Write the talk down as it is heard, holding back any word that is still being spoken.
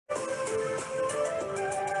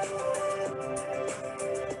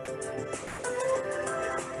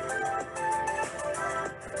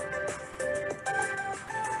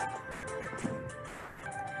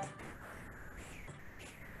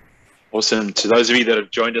Awesome. To those of you that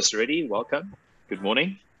have joined us already, welcome. Good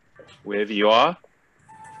morning, wherever you are.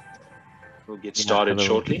 We'll get started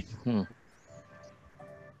shortly.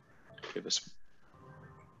 Give us.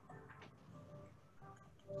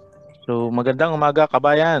 So, magandang umaga,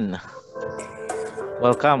 kabayan.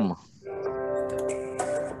 Welcome.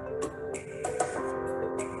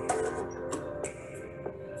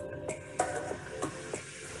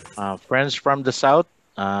 Friends from the South,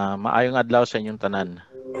 maayong adlaw sa inyong tanan.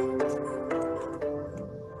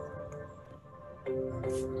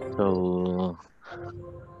 So,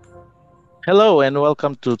 hello and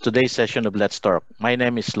welcome to today's session of Let's Talk. My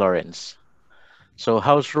name is Lawrence. So,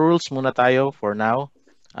 house rules muna tayo for now.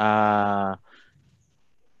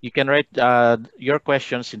 You can write your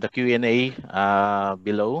questions in the Q&A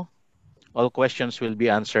below. All questions will be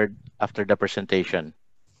answered after the presentation.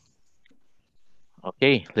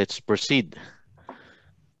 Okay, let's proceed.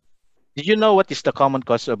 Did you know what is the common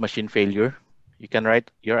cause of machine failure? You can write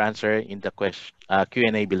your answer in the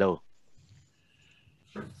Q&A below.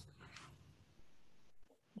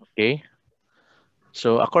 Okay.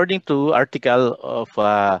 So according to article of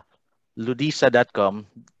ludisa.com,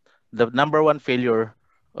 the #1 failure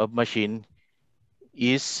of machine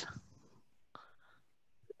is,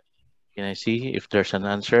 can I see if there's an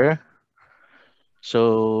answer?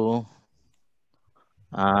 So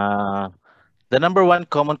the #1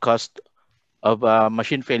 common cause of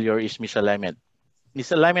machine failure is misalignment.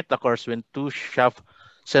 Misalignment occurs when two shaft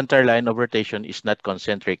center line of rotation is not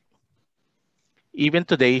concentric. Even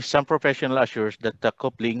today, some professional assures that the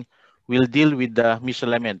coupling will deal with the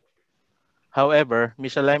misalignment. However,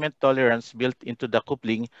 misalignment tolerance built into the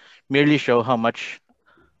coupling merely show how much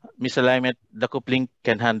misalignment the coupling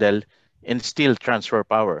can handle and still transfer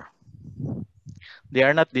power. They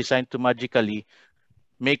are not designed to magically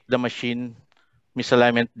make the machine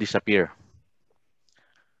misalignment disappear.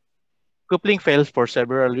 Coupling fails for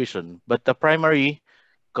several reasons, but the primary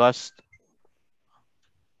cause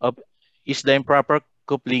is the improper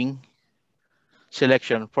coupling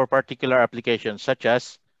selection for particular applications such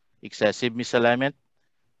as excessive misalignment,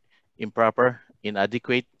 improper,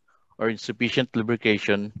 inadequate, or insufficient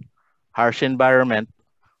lubrication, harsh environment,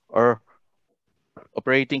 or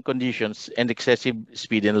operating conditions, and excessive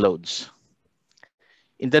speed and loads.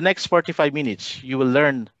 In the next 45 minutes, you will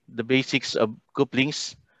learn the basics of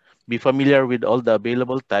couplings, be familiar with all the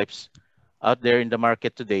available types out there in the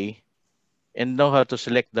market today, and know how to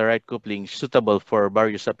select the right coupling suitable for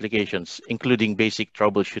various applications, including basic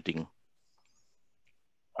troubleshooting.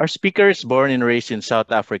 Our speaker is born and raised in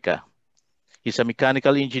South Africa. He's a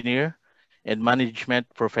mechanical engineer and management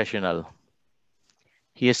professional.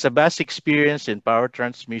 He has a vast experience in power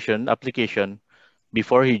transmission application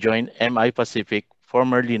before he joined MI Pacific,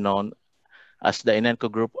 formerly known as the Inenco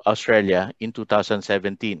Group Australia, in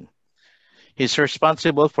 2017. He's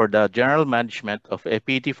responsible for the general management of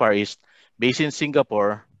FPT Far East, based in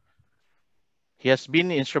Singapore. He has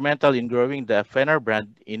been instrumental in growing the Fenner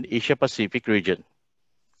brand in Asia Pacific region.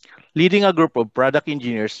 Leading a group of product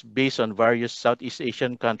engineers based on various Southeast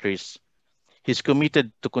Asian countries, he's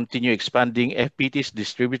committed to continue expanding FPT's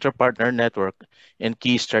distributor partner network and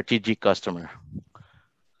key strategic customer.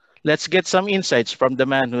 Let's get some insights from the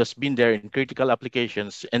man who has been there in critical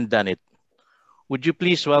applications and done it. Would you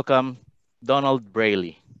please welcome Donald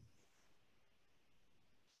Brierley?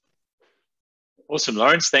 Awesome,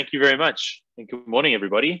 Lawrence. Thank you very much. And good morning,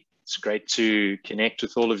 everybody. It's great to connect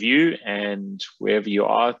with all of you and wherever you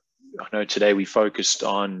are. I know today we focused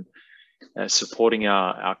on supporting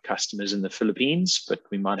our customers in the Philippines, but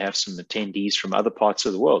we might have some attendees from other parts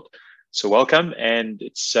of the world. So welcome, and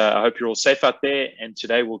I hope you're all safe out there. And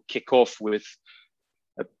today we'll kick off with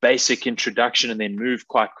a basic introduction and then move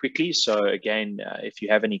quite quickly. So again, if you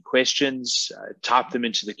have any questions, type them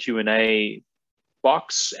into the Q&A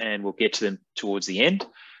box and we'll get to them towards the end.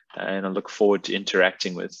 And I look forward to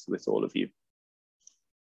interacting with all of you.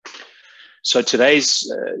 So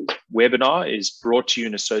today's webinar is brought to you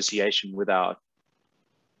in association with our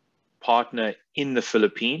partner in the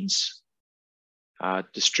Philippines,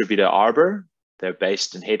 distributor RBER. They're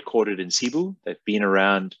based and headquartered in Cebu. They've been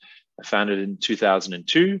around, founded in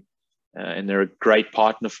 2002, and they're a great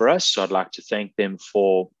partner for us. So I'd like to thank them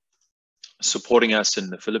for supporting us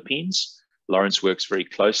in the Philippines. Lawrence works very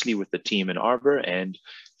closely with the team in RBER, and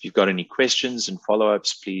if you've got any questions and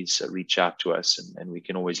follow-ups, please reach out to us and we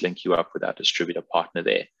can always link you up with our distributor partner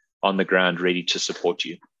there on the ground, ready to support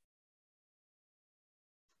you.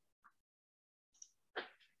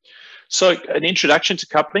 So an introduction to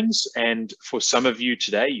couplings, and for some of you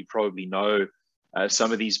today, you probably know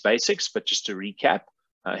some of these basics, but just to recap,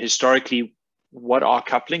 historically, what are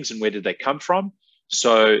couplings and where did they come from?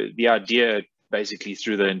 So the idea, basically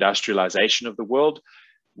through the industrialization of the world,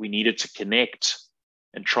 we needed to connect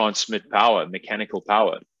and transmit power, mechanical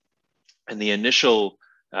power. And the initial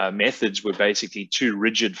methods were basically two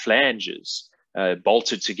rigid flanges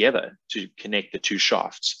bolted together to connect the two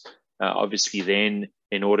shafts. Obviously then,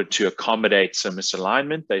 in order to accommodate some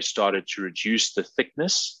misalignment, they started to reduce the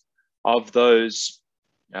thickness of those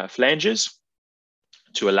flanges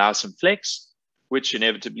to allow some flex, which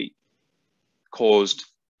inevitably caused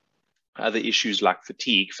other issues like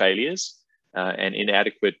fatigue failures and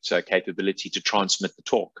inadequate capability to transmit the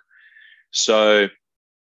torque. So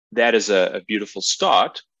that is a beautiful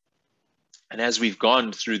start. And as we've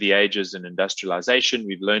gone through the ages in industrialization,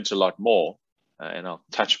 we've learned a lot more, and I'll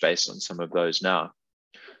touch base on some of those now.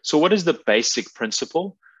 So what is the basic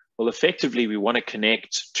principle? Well, effectively, we want to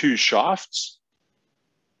connect two shafts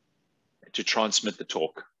to transmit the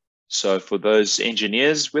torque. So for those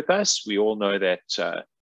engineers with us, we all know that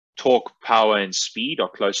torque, power, and speed are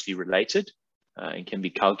closely related and can be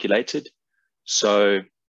calculated. So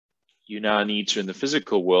you now need to, in the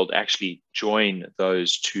physical world, actually join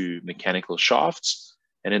those two mechanical shafts.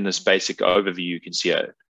 And in this basic overview, you can see a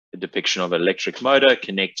depiction of an electric motor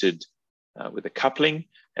connected with a coupling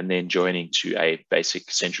and then joining to a basic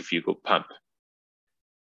centrifugal pump.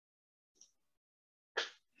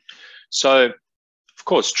 So, of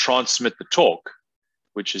course, transmit the torque,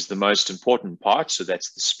 which is the most important part. So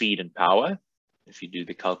that's the speed and power. If you do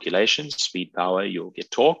the calculations, speed, power, you'll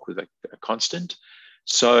get torque with a constant.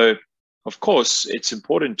 So, of course, it's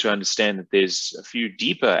important to understand that there's a few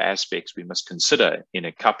deeper aspects we must consider in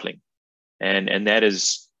a coupling. And that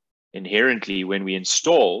is inherently when we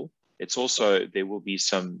install, it's also, there will be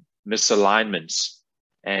some misalignments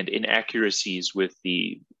and inaccuracies with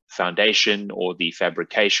the foundation or the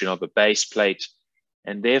fabrication of a base plate.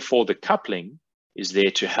 And therefore the coupling is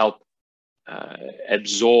there to help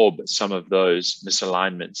absorb some of those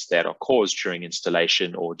misalignments that are caused during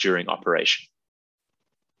installation or during operation.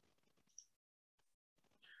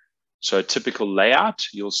 So a typical layout,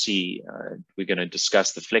 you'll see we're going to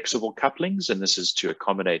discuss the flexible couplings, and this is to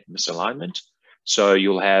accommodate misalignment. So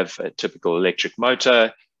you'll have a typical electric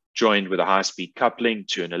motor joined with a high-speed coupling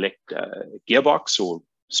to an gearbox or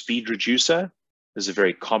speed reducer. This is a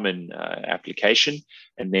very common application.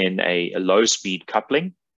 And then a low-speed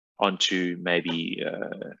coupling onto maybe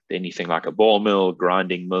anything like a ball mill,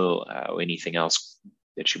 grinding mill, or anything else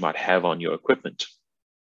that you might have on your equipment.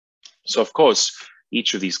 So of course,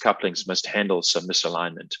 each of these couplings must handle some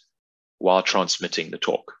misalignment while transmitting the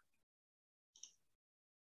torque.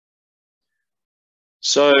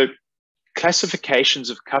 So classifications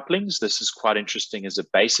of couplings, this is quite interesting as a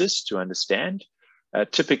basis to understand.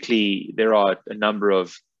 Typically, there are a number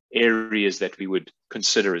of areas that we would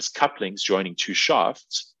consider as couplings joining two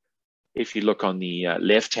shafts. If you look on the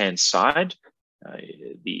left-hand side,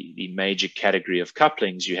 the major category of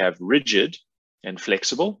couplings, you have rigid and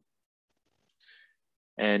flexible.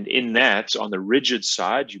 And in that, on the rigid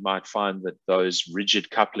side, you might find that those rigid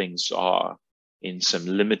couplings are in some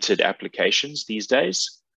limited applications these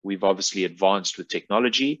days. We've obviously advanced with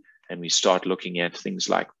technology, and we start looking at things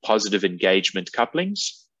like positive engagement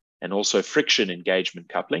couplings and also friction engagement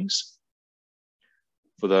couplings.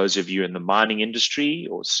 For those of you in the mining industry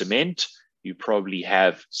or cement, you probably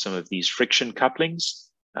have some of these friction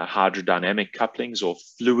couplings, hydrodynamic couplings or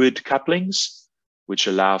fluid couplings, which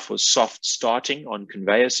allow for soft starting on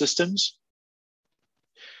conveyor systems.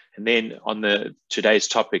 And then on today's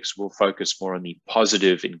topics, we'll focus more on the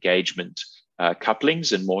positive engagement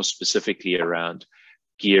couplings and more specifically around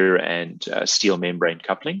gear and steel membrane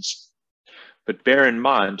couplings. But bear in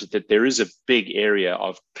mind that there is a big area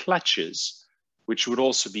of clutches, which would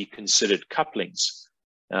also be considered couplings,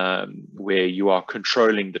 where you are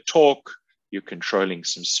controlling the torque, you're controlling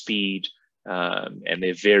some speed, and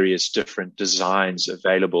there are various different designs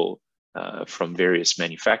available from various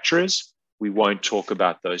manufacturers. We won't talk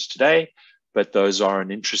about those today, but those are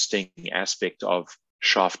an interesting aspect of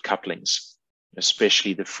shaft couplings,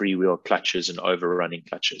 especially the freewheel clutches and overrunning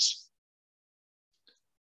clutches.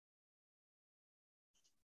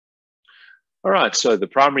 All right, so the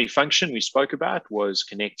primary function we spoke about was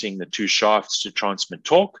connecting the two shafts to transmit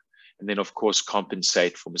torque, and then of course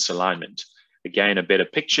compensate for misalignment. Again, a better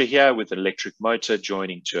picture here with an electric motor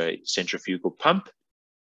joining to a centrifugal pump.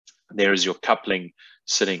 There is your coupling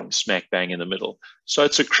sitting smack bang in the middle. So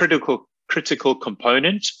it's a critical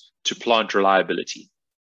component to plant reliability.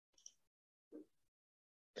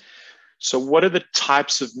 So what are the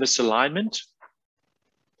types of misalignment?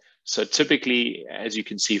 So typically, as you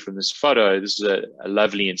can see from this photo, this is a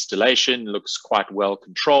lovely installation, looks quite well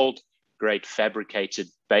controlled, great fabricated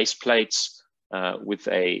base plates, with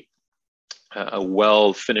a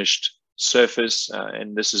well-finished surface.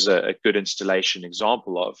 And this is a good installation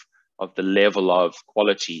example of the level of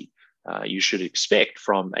quality you should expect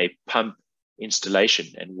from a pump installation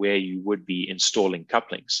and where you would be installing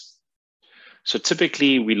couplings. So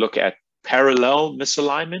typically we look at parallel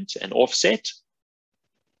misalignment and offset.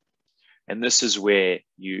 And this is where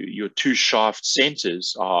your two shaft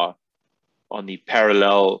centers are on the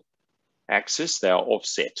parallel axis, they are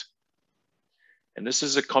offset. And this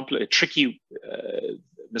is a tricky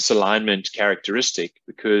misalignment characteristic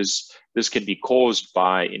because this can be caused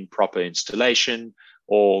by improper installation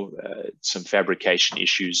or some fabrication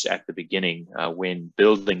issues at the beginning when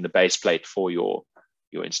building the base plate for your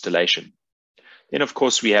installation. Then, of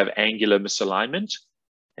course, we have angular misalignment.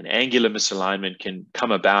 And angular misalignment can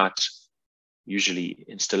come about usually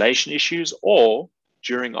installation issues, or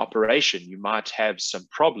during operation, you might have some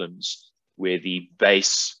problems where the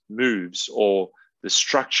base moves or the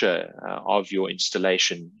structure of your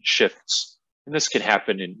installation shifts. And this can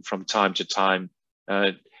happen from time to time.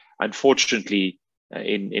 Unfortunately,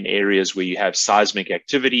 in areas where you have seismic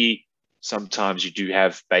activity, sometimes you do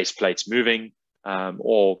have base plates moving,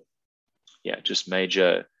 or just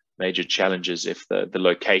major challenges if the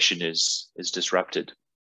location is disrupted.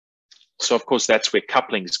 So of course, that's where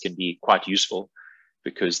couplings can be quite useful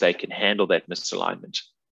because they can handle that misalignment.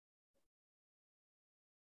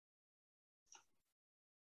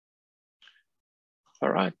 All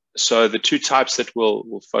right, so the two types that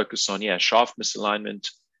we'll focus on, shaft misalignment.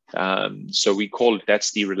 So we call it,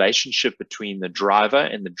 that's the relationship between the driver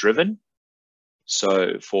and the driven.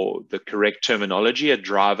 So for the correct terminology, a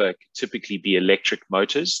driver could typically be electric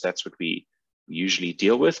motors. That's what we usually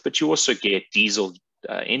deal with, but you also get diesel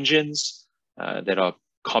engines that are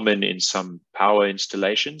common in some power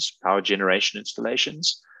installations, power generation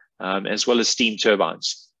installations, as well as steam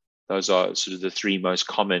turbines. Those are sort of the three most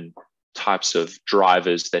common types of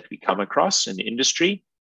drivers that we come across in the industry.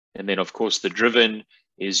 And then, of course, the driven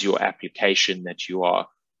is your application that you are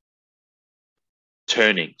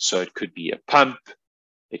turning. So it could be a pump,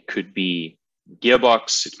 it could be a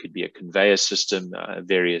gearbox, it could be a conveyor system,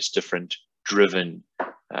 various different driven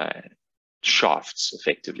shafts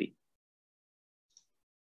effectively.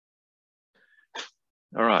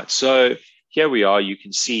 All right, so here we are. You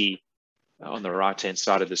can see on the right-hand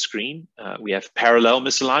side of the screen, we have parallel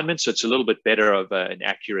misalignment. So it's a little bit better of an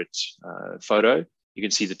accurate photo. You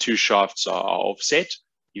can see the two shafts are offset.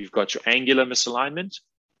 You've got your angular misalignment,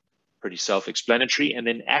 pretty self-explanatory, and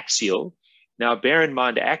then axial. Now, bear in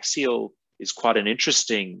mind, axial is quite an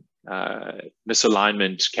interesting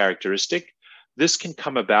misalignment characteristic. This can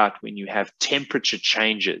come about when you have temperature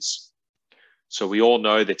changes. So we all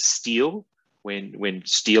know that steel, when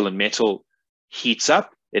steel and metal heats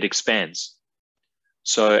up, it expands.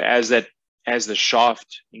 So as the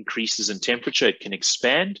shaft increases in temperature, it can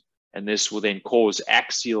expand, and this will then cause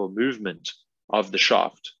axial movement of the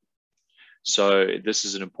shaft. So this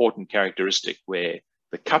is an important characteristic where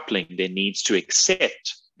the coupling then needs to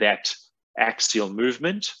accept that axial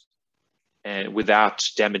movement and without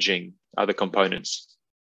damaging other components.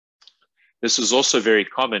 This is also very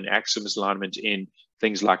common, axial misalignment, in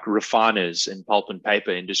things like refiners and pulp and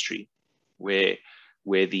paper industry, where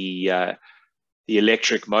the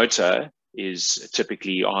electric motor is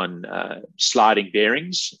typically on sliding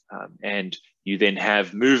bearings, and you then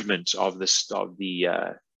have movement of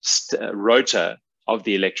the rotor of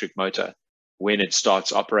the electric motor when it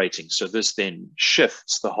starts operating. So this then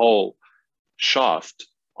shifts the whole shaft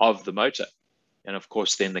of the motor. And of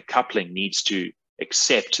course, then the coupling needs to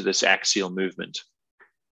accept this axial movement.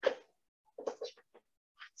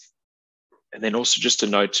 And then also just a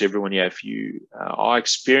note to everyone here, if you are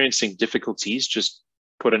experiencing difficulties, just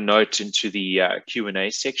put a note into the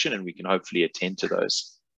Q&A section and we can hopefully attend to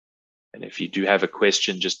those. And if you do have a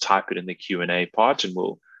question, just type it in the Q&A part and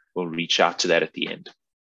we'll reach out to that at the end.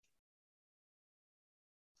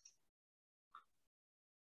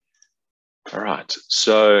 All right,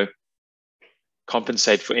 so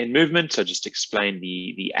compensate for end movement. I just explained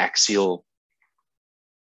the axial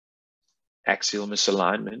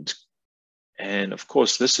misalignment. And of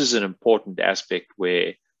course, this is an important aspect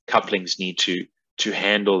where couplings need to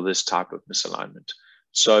handle this type of misalignment.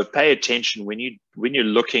 So pay attention when you're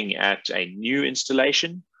looking at a new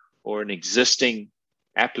installation or an existing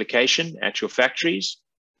application at your factories.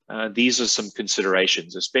 These are some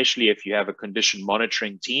considerations, especially if you have a condition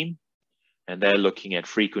monitoring team and they're looking at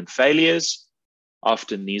frequent failures.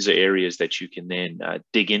 Often these are areas that you can then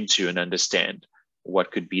dig into and understand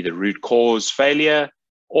what could be the root cause failure,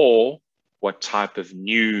 or what type of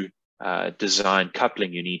new design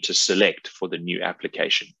coupling you need to select for the new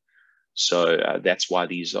application. So that's why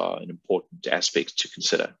these are an important aspect to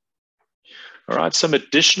consider. All right, some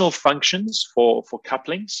additional functions for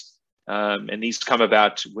couplings, and these come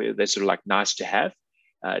about where they're sort of like nice to have,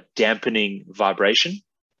 dampening vibration.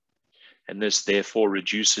 And this therefore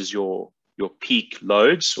reduces your peak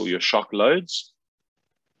loads or your shock loads.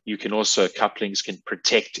 You can also, couplings can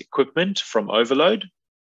protect equipment from overload.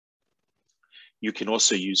 You can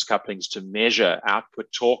also use couplings to measure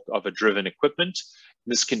output torque of a driven equipment.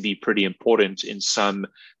 This can be pretty important in some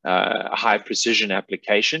high precision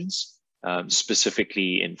applications,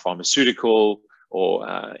 specifically in pharmaceutical or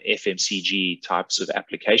FMCG types of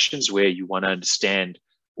applications where you want to understand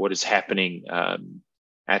what is happening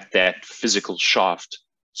at that physical shaft.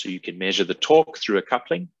 So you can measure the torque through a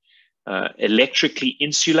coupling, electrically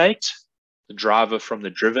insulate the driver from the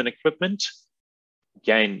driven equipment.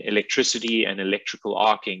 Again, electricity and electrical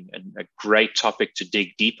arcing, and a great topic to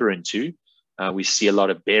dig deeper into. We see a lot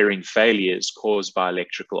of bearing failures caused by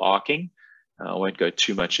electrical arcing. I won't go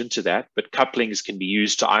too much into that, but couplings can be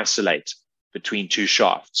used to isolate between two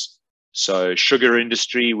shafts. So sugar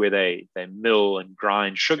industry, where they mill and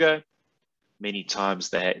grind sugar, many times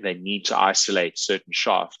they need to isolate certain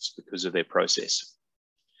shafts because of their process.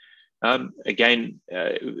 Again,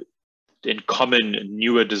 in common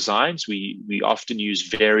newer designs, we often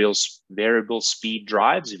use variable speed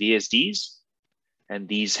drives, VSDs, and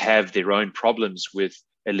these have their own problems with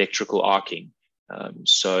electrical arcing.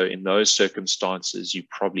 So in those circumstances, you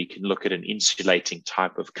probably can look at an insulating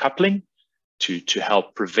type of coupling to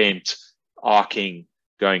help prevent arcing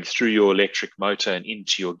going through your electric motor and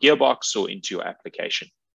into your gearbox or into your application.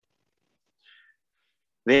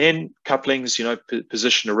 Then couplings,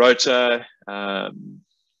 position a rotor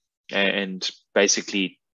and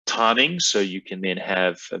basically timing, so you can then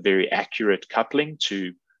have a very accurate coupling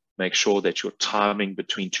to make sure that your timing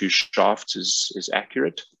between two shafts is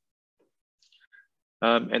accurate.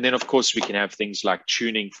 And then, of course, we can have things like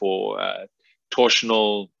tuning for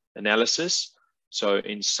torsional analysis. So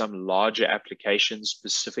in some larger applications,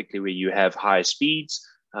 specifically where you have high speeds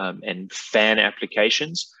and fan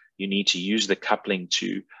applications, you need to use the coupling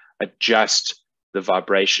to adjust the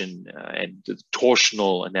vibration and the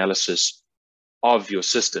torsional analysis of your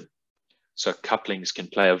system. So couplings can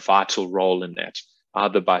play a vital role in that,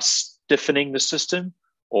 either by stiffening the system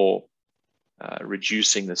or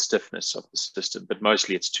reducing the stiffness of the system, but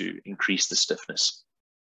mostly it's to increase the stiffness.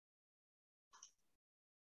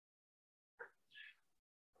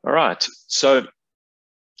 All right, so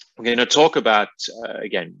we're going to talk about,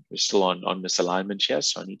 again, we're still on misalignment here,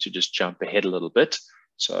 so I need to just jump ahead a little bit.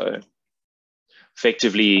 So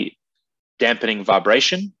effectively, dampening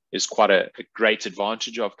vibration is quite a great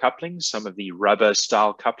advantage of couplings. Some of the rubber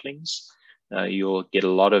style couplings, you'll get a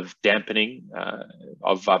lot of dampening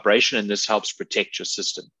of vibration, and this helps protect your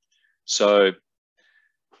system. So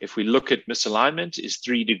if we look at misalignment, is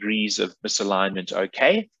 3 degrees of misalignment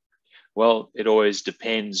okay? Well, it always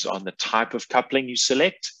depends on the type of coupling you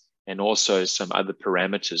select and also some other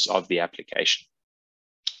parameters of the application.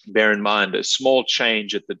 Bear in mind, a small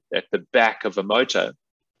change at the back of a motor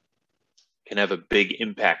can have a big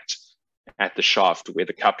impact at the shaft where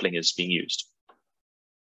the coupling is being used.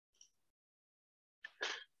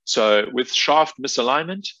 So with shaft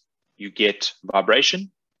misalignment, you get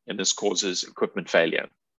vibration, and this causes equipment failure.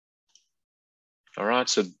 All right,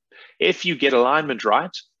 so if you get alignment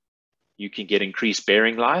right, you can get increased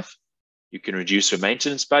bearing life, you can reduce your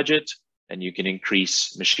maintenance budget, and you can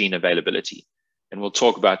increase machine availability. And we'll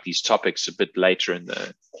talk about these topics a bit later in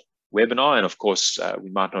the webinar. And of course,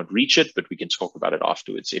 we might not reach it, but we can talk about it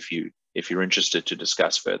afterwards if you're interested to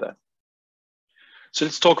discuss further. So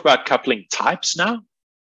let's talk about coupling types now.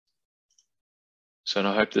 So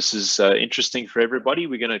I hope this is interesting for everybody.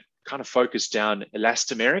 We're going to kind of focus down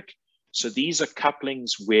elastomeric. So these are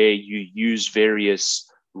couplings where you use various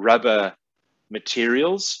rubber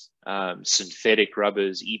materials, synthetic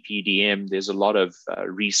rubbers, EPDM. There's a lot of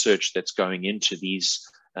research that's going into these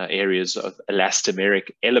areas of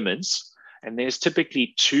elastomeric elements. And there's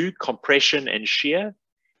typically 2, compression and shear.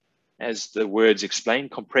 As the words explain,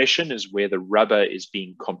 compression is where the rubber is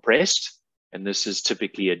being compressed. And this is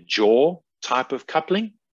typically a jaw type of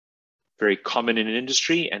coupling, very common in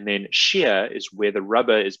industry. And then shear is where the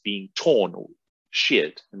rubber is being torn or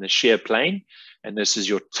sheared in the shear plane. And this is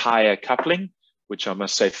your tire coupling, which I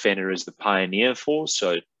must say Fenner is the pioneer for.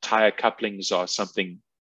 So tire couplings are something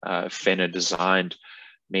Fenner designed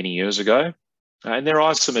many years ago. And there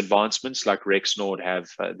are some advancements like Rexnord have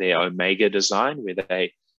their Omega design where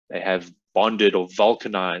they have bonded or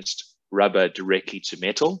vulcanized rubber directly to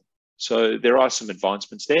metal. So there are some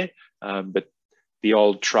advancements there, but the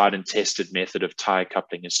old tried and tested method of tire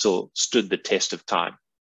coupling has still stood the test of time.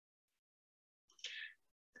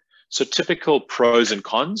 So typical pros and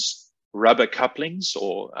cons: rubber couplings,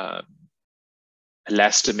 or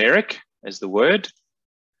elastomeric as the word.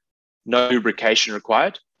 No lubrication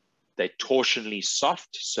required. They're torsionally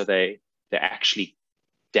soft, so they actually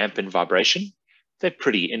dampen vibration. They're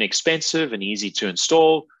pretty inexpensive and easy to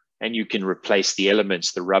install, and you can replace the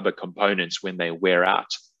elements, the rubber components, when they wear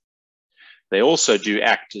out. They also do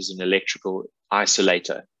act as an electrical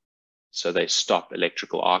isolator, so they stop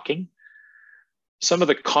electrical arcing. Some of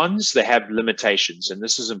the cons: they have limitations, and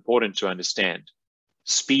this is important to understand.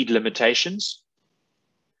 Speed limitations.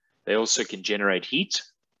 They also can generate heat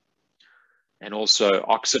and also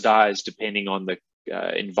oxidize depending on the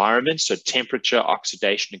environment. So temperature,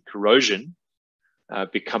 oxidation, and corrosion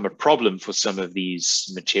become a problem for some of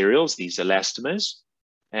these materials, these elastomers.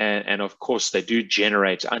 And of course, they do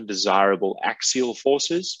generate undesirable axial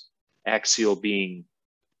forces, axial being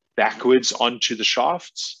backwards onto the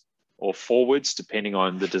shafts or forwards, depending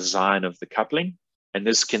on the design of the coupling. And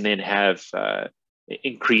this can then have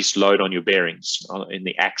increased load on your bearings in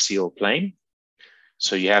the axial plane.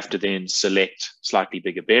 So you have to then select slightly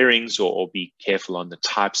bigger bearings, or be careful on the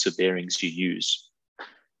types of bearings you use.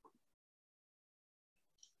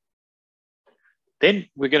 Then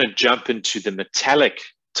we're going to jump into the metallic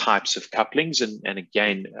types of couplings. And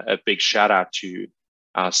again, a big shout out to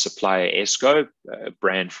our supplier ESCO, a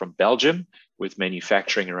brand from Belgium with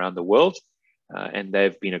manufacturing around the world. And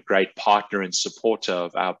they've been a great partner and supporter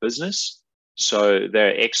of our business. So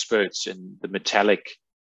they're experts in the metallic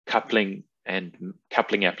coupling and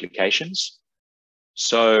coupling applications.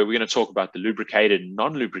 So we're going to talk about the lubricated and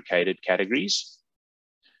non-lubricated categories.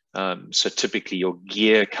 So typically your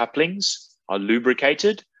gear couplings are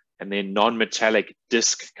lubricated, and then non-metallic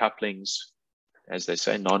disc couplings, as they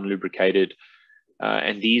say, non-lubricated.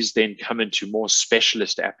 And these then come into more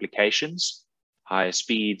specialist applications, higher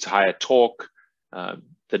speeds, higher torque.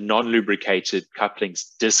 The non-lubricated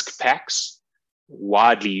couplings, disc packs,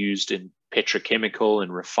 widely used in petrochemical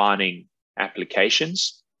and refining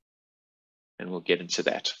applications. And we'll get into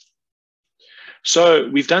that. So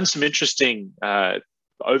we've done some interesting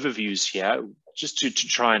overviews here just to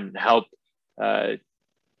try and help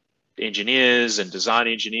engineers and design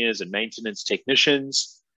engineers and maintenance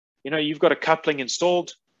technicians. You know, you've got a coupling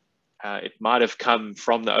installed. It might have come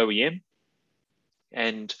from the OEM.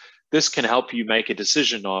 And this can help you make a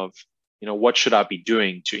decision of, you know, what should I be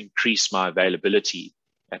doing to increase my availability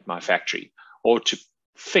at my factory, or to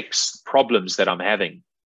fix problems that I'm having.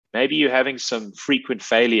 Maybe you're having some frequent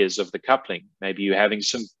failures of the coupling. Maybe you're having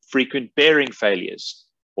some frequent bearing failures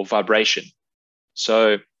or vibration.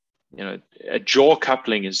 So, you know, a jaw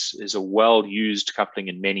coupling is a well-used coupling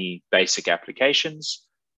in many basic applications.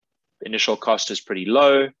 Initial cost is pretty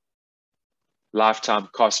low. Lifetime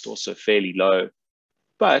cost also fairly low.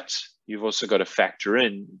 But you've also got to factor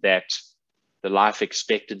in that the life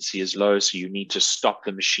expectancy is low, so you need to stop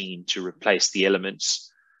the machine to replace the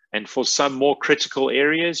elements. And for some more critical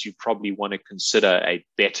areas, you probably want to consider a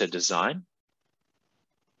better design.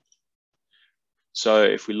 So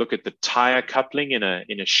if we look at the tire coupling in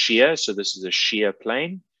a shear, so this is a shear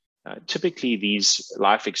plane, typically these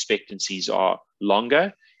life expectancies are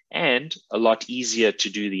longer and a lot easier to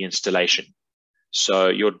do the installation. So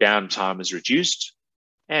your downtime is reduced,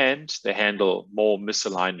 and they handle more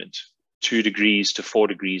misalignment, 2 degrees to 4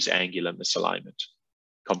 degrees angular misalignment.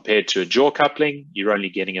 Compared to a jaw coupling, you're only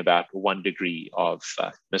getting about 1 degree of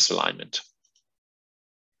misalignment.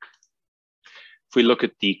 If we look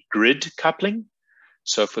at the grid coupling,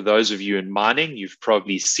 so for those of you in mining, you've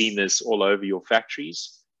probably seen this all over your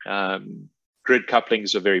factories. Grid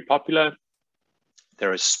couplings are very popular.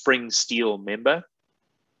 They're a spring steel member.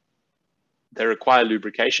 They require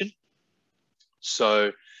lubrication.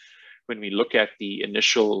 So when we look at the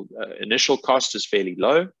initial cost is fairly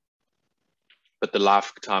low, but the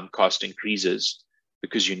lifetime cost increases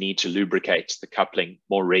because you need to lubricate the coupling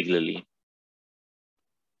more regularly.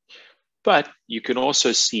 But you can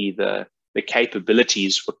also see the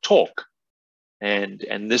capabilities for torque.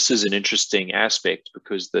 And this is an interesting aspect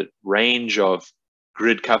because the range of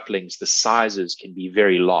grid couplings, the sizes can be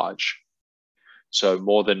very large. So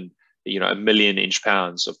more than, you know, 1 million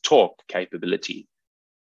inch-pounds of torque capability.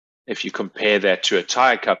 If you compare that to a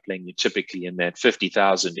tire coupling, you're typically in that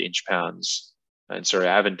 50,000 inch-pounds. And sorry,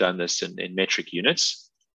 I haven't done this in metric units.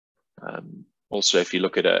 Also, if you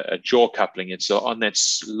look at a jaw coupling, it's on that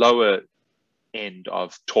lower end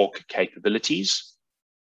of torque capabilities.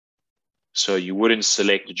 So you wouldn't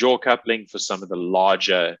select a jaw coupling for some of the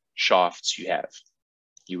larger shafts you have.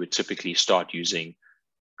 You would typically start using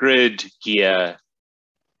grid, gear,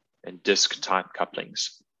 and disc type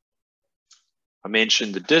couplings. I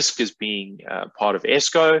mentioned the disc as being part of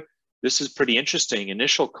ESCO. This is pretty interesting.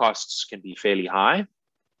 Initial costs can be fairly high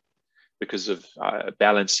because of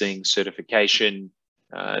balancing, certification,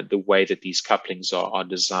 the way that these couplings are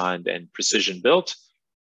designed and precision built.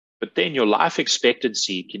 But then your life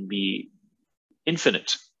expectancy can be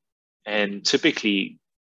infinite. And typically,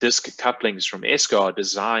 disc couplings from ESCO are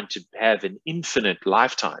designed to have an infinite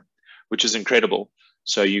lifetime, which is incredible.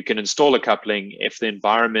 So you can install a coupling. If the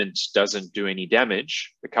environment doesn't do any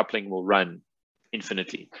damage, the coupling will run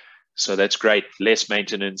infinitely. So that's great. Less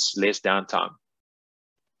maintenance, less downtime.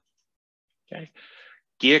 Okay.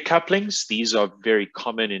 Gear couplings, these are very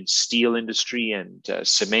common in steel industry and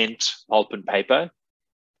cement, pulp and paper,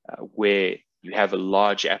 where you have a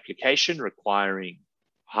large application requiring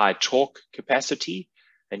high torque capacity.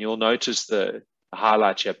 And you'll notice the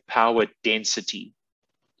highlight here, power density.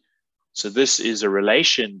 So this is a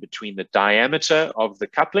relation between the diameter of the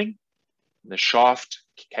coupling, the shaft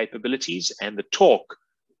capabilities, and the torque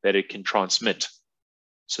that it can transmit.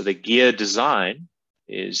 So the gear design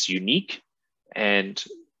is unique, and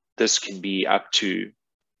this can be up to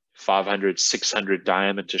 500, 600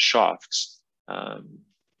 diameter shafts.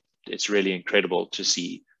 It's really incredible to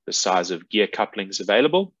see the size of gear couplings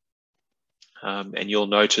available. And you'll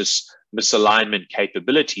notice misalignment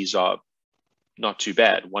capabilities are not too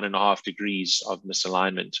bad, 1.5 degrees of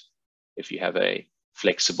misalignment if you have a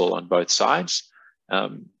flexible on both sides.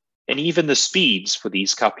 And even the speeds for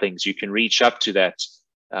these couplings, you can reach up to that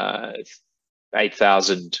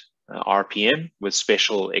 8,000 RPM with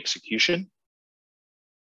special execution.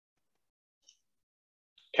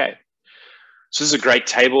 Okay, so this is a great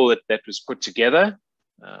table that was put together.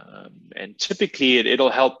 And typically it'll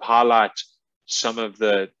help highlight some of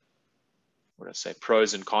the,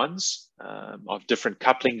 pros and cons of different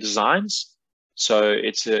coupling designs. So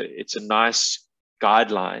it's a nice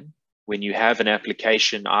guideline when you have an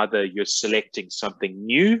application, either you're selecting something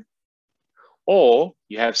new or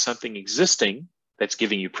you have something existing that's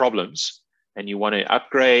giving you problems and you want to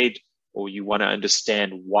upgrade or you want to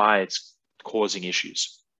understand why it's causing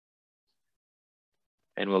issues.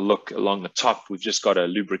 And we'll look along the top. We've just got a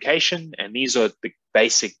lubrication, and these are the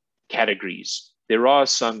basic categories. There are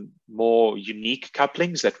some more unique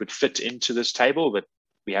couplings that would fit into this table, but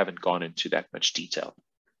we haven't gone into that much detail.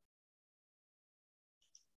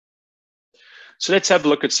 So let's have a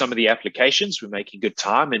look at some of the applications. We're making good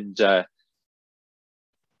time, and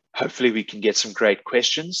hopefully we can get some great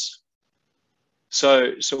questions.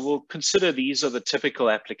 So we'll consider these are the typical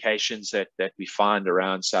applications that we find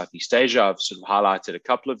around Southeast Asia. I've sort of highlighted a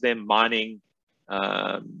couple of them: mining,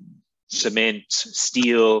 cement,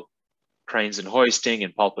 steel, cranes and hoisting,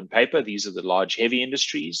 and pulp and paper. These are the large heavy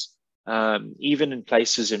industries. Even in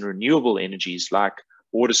places in renewable energies like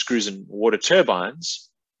water screws and water turbines,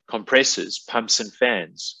 compressors, pumps and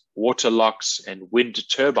fans, water locks and wind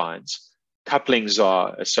turbines, couplings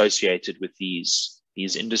are associated with these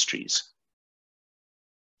industries.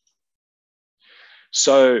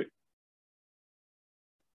 So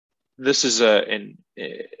this is an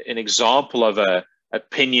example of a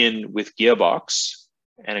pinion with gearbox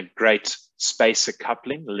and a great spacer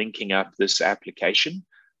coupling linking up this application,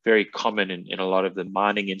 very common in a lot of the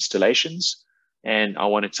mining installations. And I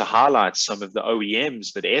wanted to highlight some of the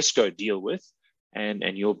OEMs that ESCO deal with, and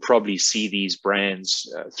you'll probably see these brands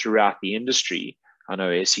throughout the industry. I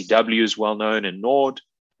know SEW is well known, and Nord,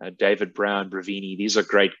 David Brown, Bravini. These are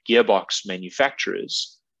great gearbox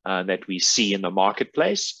manufacturers that we see in the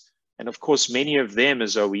marketplace. And of course, many of them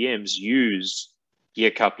as OEMs use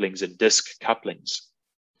gear couplings and disc couplings.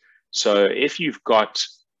 So if you've got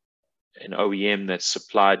an OEM that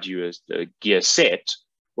supplied you a gear set,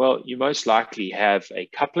 well, you most likely have a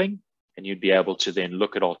coupling, and you'd be able to then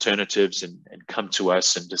look at alternatives and come to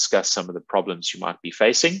us and discuss some of the problems you might be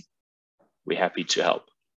facing. We're happy to help.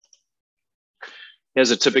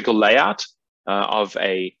 Here's a typical layout of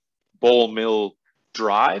a ball mill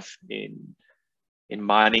drive in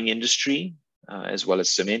mining industry, as well as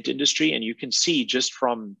cement industry. And you can see just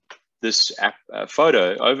from this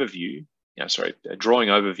photo overview, drawing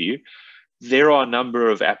overview, there are a number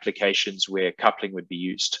of applications where coupling would be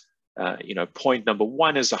used. Point number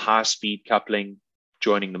one is a high-speed coupling,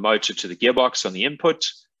 joining the motor to the gearbox on the input.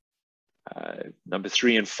 Number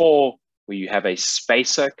 3 and 4, where you have a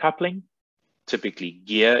spacer coupling, typically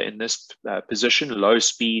gear in this position, low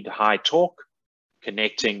speed, high torque,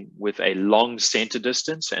 connecting with a long center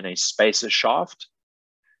distance and a spacer shaft.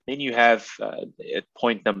 Then you have at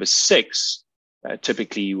point number 6,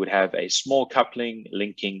 typically you would have a small coupling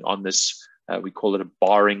linking on this, we call it a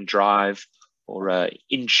barring drive, or a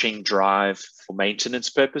inching drive for maintenance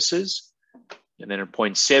purposes. And then at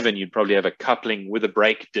point 7, you'd probably have a coupling with a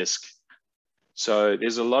brake disc. So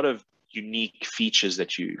there's a lot of unique features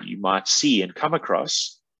that you might see and come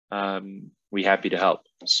across. We're happy to help.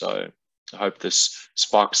 So I hope this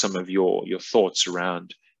sparks some of your thoughts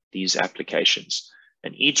around these applications.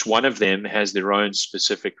 And each one of them has their own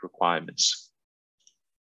specific requirements.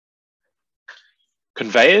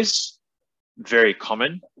 Conveyors, very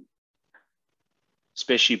common,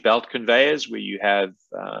 especially belt conveyors where you have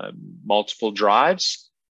multiple drives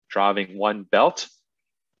driving one belt.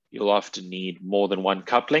 You'll often need more than one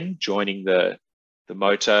coupling joining the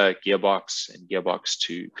motor, gearbox, and gearbox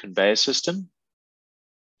to conveyor system.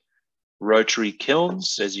 Rotary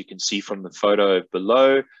kilns, as you can see from the photo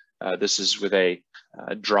below, this is with a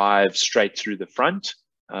drive straight through the front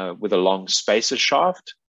with a long spacer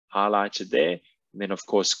shaft highlighted there. And then, of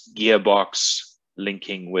course, gearbox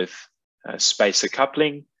linking with spacer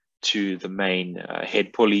coupling to the main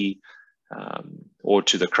head pulley or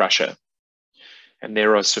to the crusher. And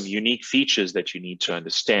there are some unique features that you need to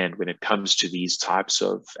understand when it comes to these types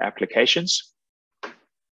of applications.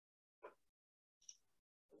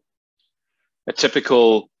 A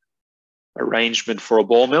typical arrangement for a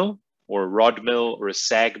ball mill or a rod mill or a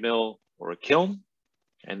sag mill or a kiln.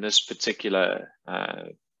 And this particular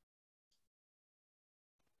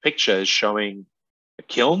picture is showing a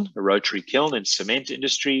kiln, a rotary kiln in cement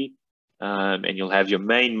industry. And you'll have your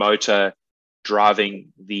main motor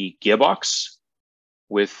driving the gearbox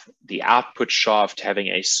with the output shaft having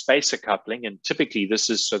a spacer coupling. And typically this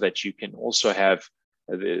is so that you can also have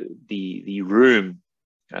the room,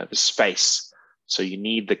 the space. So you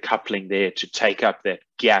need the coupling there to take up that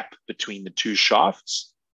gap between the two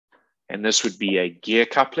shafts. And this would be a gear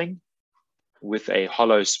coupling with a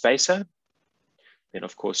hollow spacer. Then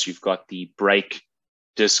of course you've got the brake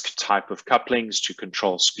disc type of couplings to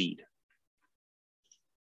control speed.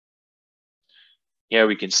 Here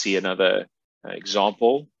we can see another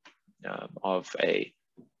example of a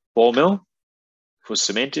ball mill for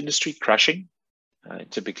cement industry crushing.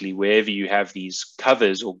 Typically wherever you have these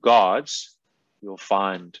covers or guards, you'll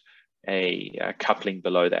find a coupling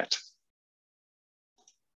below that.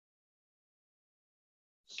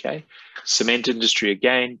 Okay, cement industry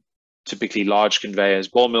again, typically large conveyors,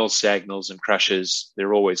 ball mills, sag mills, and crushers. There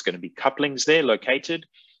are always going to be couplings there located.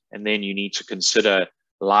 And then you need to consider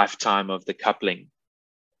lifetime of the coupling,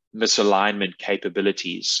 misalignment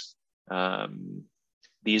capabilities.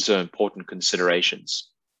 These are important considerations.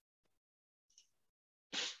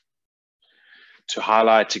 To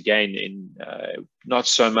highlight again, in not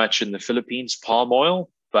so much in the Philippines, palm oil,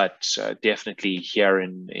 but definitely here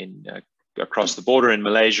in across the border in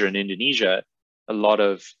Malaysia and Indonesia, a lot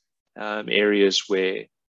of areas where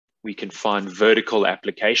we can find vertical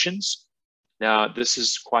applications. Now, this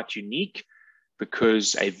is quite unique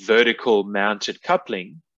because a vertical mounted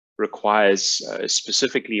coupling requires,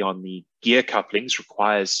 specifically on the gear couplings,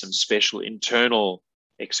 requires some special internal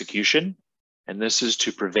execution. And this is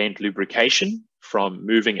to prevent lubrication from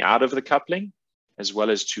moving out of the coupling, as well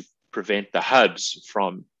as to prevent the hubs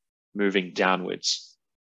from moving downwards.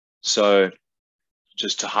 So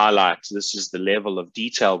just to highlight, this is the level of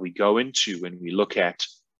detail we go into when we look at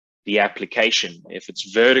the application. If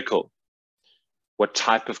it's vertical, what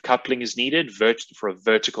type of coupling is needed for a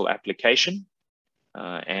vertical application,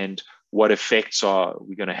 and what effects are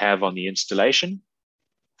we going to have on the installation.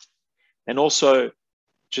 And also,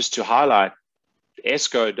 just to highlight,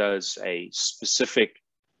 ESCO does a specific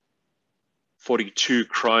 42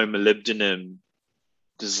 chrome molybdenum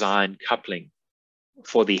design coupling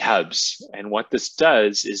for the hubs. And what this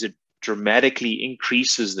does is it dramatically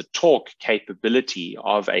increases the torque capability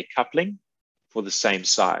of a coupling for the same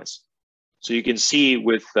size. So you can see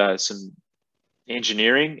with some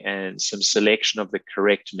engineering and some selection of the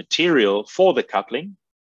correct material for the coupling,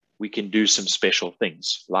 we can do some special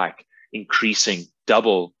things like increasing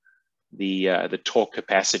double the torque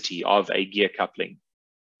capacity of a gear coupling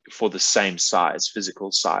for the same size,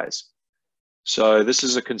 physical size. So this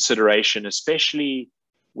is a consideration, especially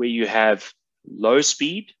where you have low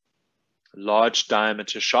speed, large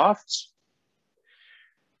diameter shafts.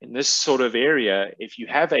 In this sort of area, if you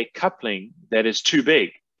have a coupling that is too big,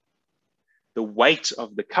 the weight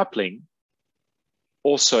of the coupling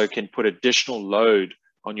also can put additional load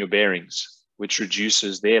on your bearings, which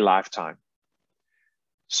reduces their lifetime.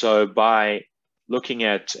 So by looking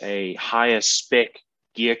at a higher spec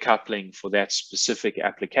gear coupling for that specific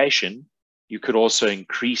application, you could also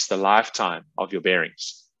increase the lifetime of your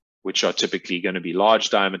bearings, which are typically going to be large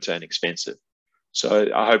diameter and expensive. So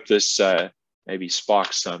I hope this maybe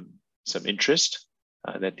sparks some interest.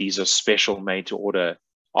 that these are special made to order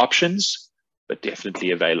options, but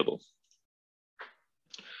definitely available.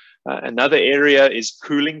 Another area is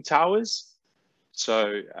cooling towers.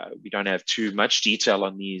 So we don't have too much detail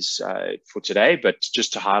on these for today, but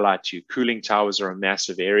just to highlight to you, cooling towers are a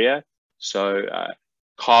massive area. So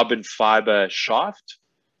carbon fiber shaft,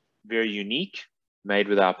 very unique, made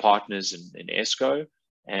with our partners in ESCO.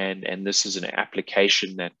 And this is an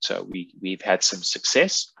application that we've had some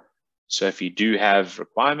success. So if you do have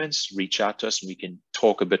requirements, reach out to us and we can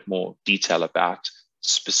talk a bit more detail about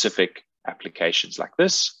specific applications like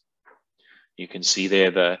this. You can see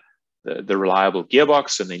there the reliable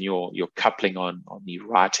gearbox, and then your coupling on the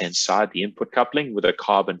right-hand side, the input coupling with a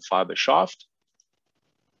carbon fiber shaft.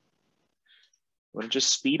 I'm going to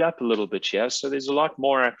just speed up a little bit here. So there's a lot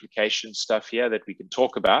more application stuff here that we can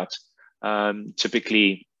talk about.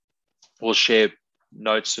 Typically, we'll share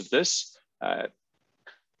notes of this.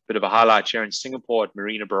 Bit of a highlight here in Singapore at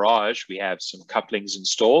Marina Barrage, we have some couplings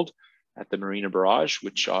installed at the Marina Barrage,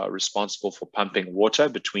 which are responsible for pumping water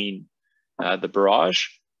between the barrage.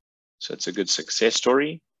 So it's a good success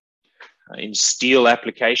story. In steel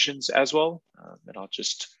applications as well, and I'll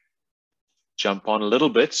just jump on a little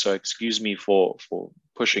bit. So excuse me for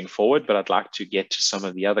pushing forward, but I'd like to get to some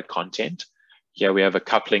of the other content. Here we have a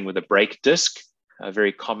coupling with a brake disc,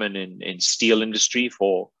 very common in steel industry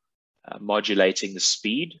for modulating the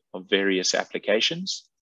speed of various applications.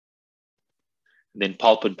 And then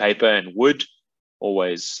pulp and paper and wood,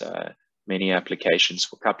 always many applications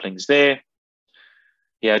for couplings there.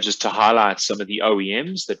 Yeah, just to highlight some of the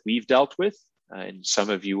OEMs that we've dealt with, and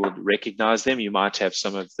some of you will recognize them. You might have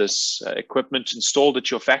some of this equipment installed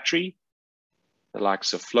at your factory, the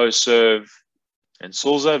likes of Flowserve and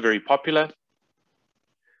Sulzer, very popular,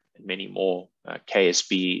 and many more,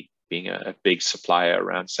 KSB being a big supplier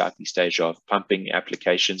around Southeast Asia of pumping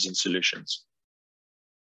applications and solutions.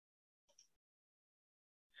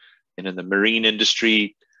 And in the marine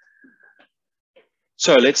industry,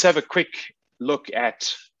 so let's have a quick look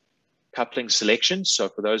at coupling selection. So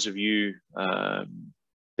for those of you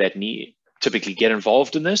that typically get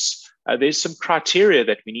involved in this, there's some criteria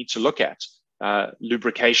that we need to look at.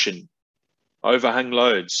 Lubrication, overhung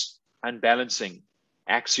loads, unbalancing,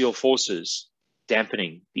 axial forces,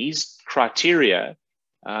 dampening. These criteria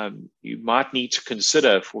you might need to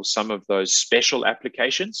consider for some of those special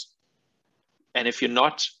applications. And if you're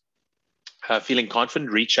not feeling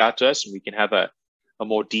confident, reach out to us and we can have a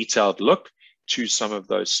more detailed look to some of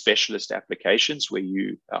those specialist applications where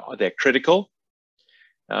they're critical.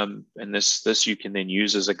 And this you can then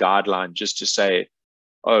use as a guideline just to say,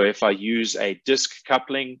 oh, if I use a disc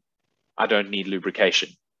coupling, I don't need lubrication.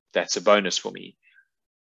 That's a bonus for me.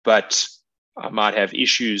 But I might have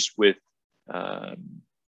issues with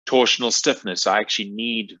torsional stiffness. I actually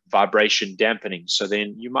need vibration dampening. So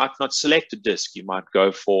then you might not select a disc. You might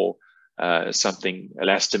go for something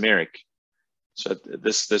elastomeric. So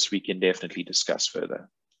this we can definitely discuss further.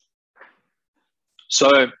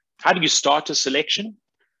 So how do you start a selection?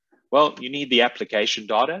 Well, you need the application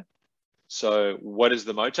data. So what is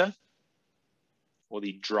the motor or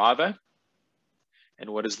the driver? And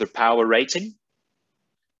what is the power rating?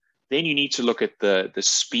 Then you need to look at the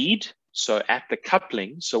speed. So at the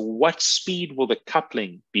coupling, so what speed will the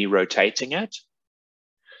coupling be rotating at?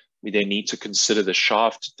 We then need to consider the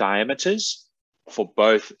shaft diameters for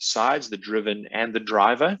both sides, the driven and the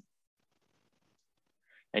driver.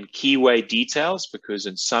 And keyway details, because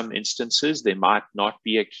in some instances, there might not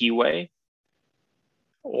be a keyway,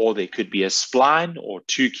 or there could be a spline or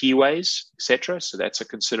two keyways, etc. So that's a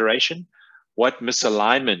consideration. What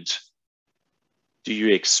misalignment do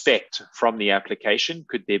you expect from the application?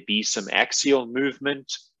 Could there be some axial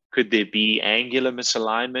movement? Could there be angular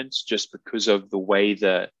misalignment just because of the way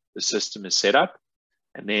the system is set up?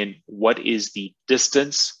 And then what is the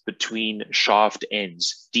distance between shaft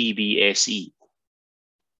ends, DBSE?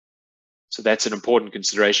 So that's an important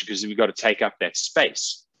consideration because we've got to take up that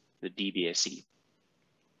space, the DBSE.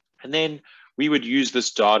 And then we would use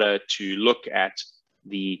this data to look at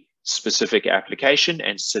the specific application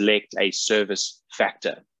and select a service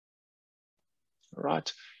factor. All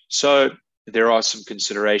right. So there are some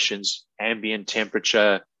considerations: ambient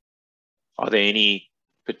temperature. Are there any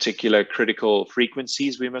particular critical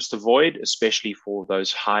frequencies we must avoid, especially for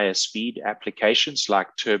those higher speed applications like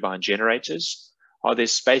turbine generators? Are there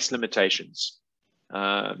space limitations?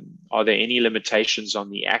 Are there any limitations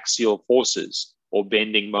on the axial forces or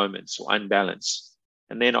bending moments or unbalance?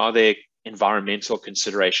 And then are there environmental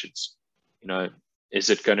considerations? You know,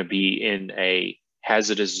 is it going to be in a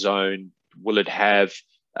hazardous zone? Will it have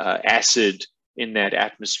acid in that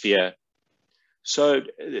atmosphere? So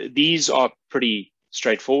these are pretty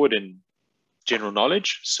straightforward in general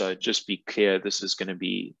knowledge. So just be clear, this is going to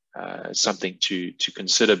be something to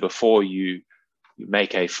consider before you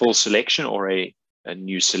make a full selection or a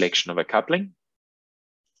new selection of a coupling.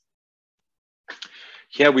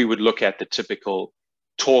 Here we would look at the typical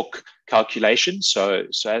torque calculation. So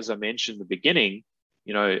as I mentioned in the beginning,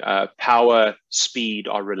 power, speed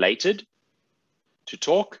are related to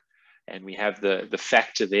torque, and we have the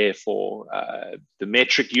factor there for the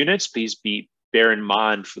metric units. Please bear in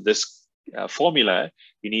mind for this formula,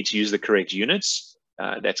 you need to use the correct units.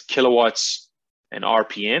 That's kilowatts and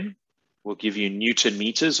RPM will give you Newton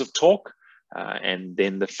meters of torque, and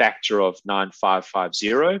then the factor of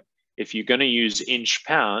 9550. If you're going to use inch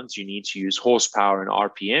pounds, you need to use horsepower and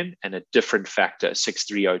RPM and a different factor,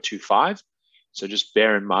 63025. So just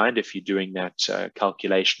bear in mind if you're doing that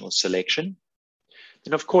calculation or selection.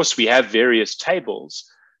 And of course, we have various tables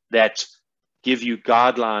that give you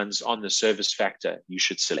guidelines on the service factor you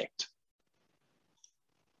should select.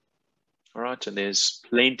 All right, and there's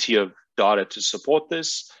plenty of data to support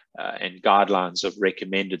this and guidelines of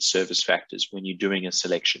recommended service factors when you're doing a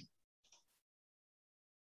selection.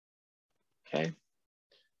 Okay.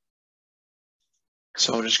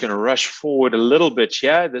 So I'm just going to rush forward a little bit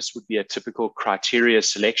here. This would be a typical criteria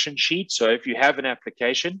selection sheet. So if you have an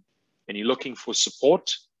application and you're looking for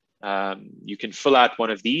support, you can fill out one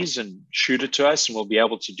of these and shoot it to us, and we'll be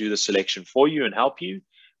able to do the selection for you and help you.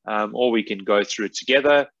 Or we can go through it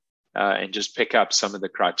together and just pick up some of the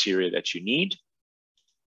criteria that you need.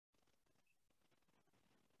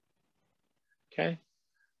 Okay.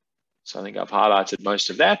 So I think I've highlighted most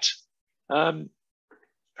of that.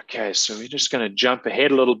 Okay, so we're just going to jump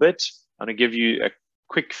ahead a little bit. I'm going to give you a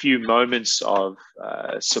quick few moments of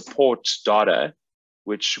support data,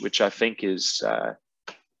 which I think is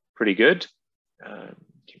pretty good.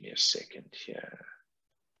 Give me a second here.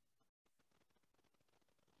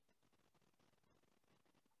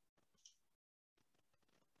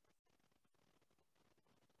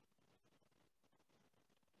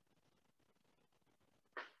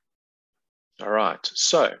 All right,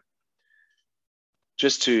 so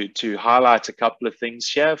just to highlight a couple of things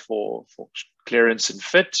here for clearance and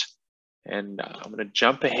fit, and I'm going to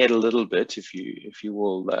jump ahead a little bit if you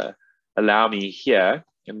will allow me here.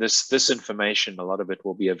 And this information, a lot of it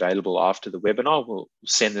will be available after the webinar. We'll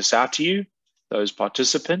send this out to you, those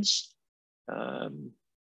participants. Want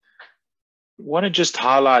to just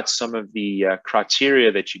highlight some of the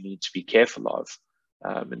criteria that you need to be careful of,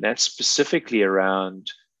 and that's specifically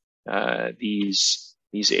around these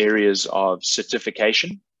areas of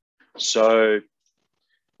certification. So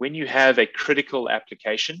when you have a critical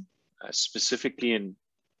application, specifically in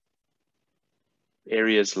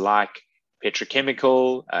areas like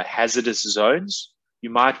petrochemical, hazardous zones, you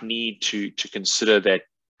might need to consider that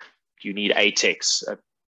you need ATEX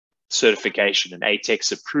certification and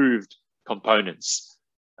ATEX approved components.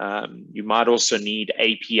 You might also need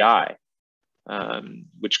API,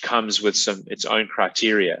 which comes with its own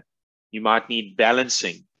criteria. You might need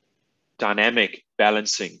balancing, dynamic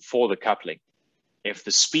balancing for the coupling. If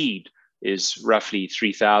the speed is roughly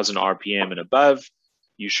 3000 RPM and above,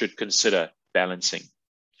 you should consider balancing.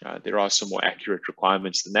 There are some more accurate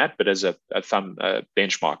requirements than that, but as a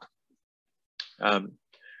benchmark.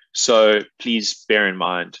 So please bear in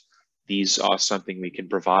mind, these are something we can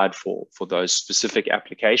provide for those specific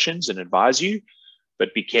applications and advise you,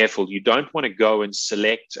 but be careful. You don't want to go and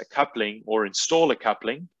select a coupling or install a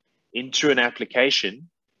coupling into an application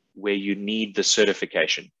where you need the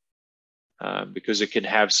certification, because it can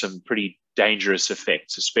have some pretty dangerous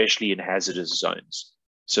effects, especially in hazardous zones.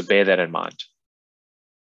 So bear that in mind.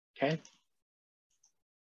 Okay.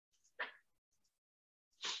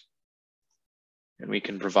 And we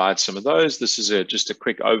can provide some of those. This is just a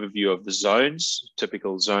quick overview of the zones,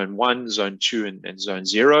 typical zone 1, zone 2, and zone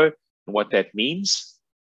 0, and what that means.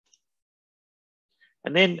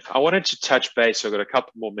 And then I wanted to touch base, I've got a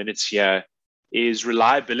couple more minutes here, is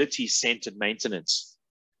reliability-centered maintenance.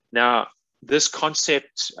 Now, this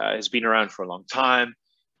concept has been around for a long time,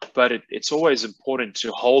 but it's always important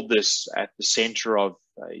to hold this at the center of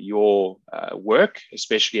your work,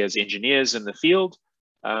 especially as engineers in the field.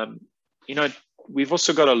 We've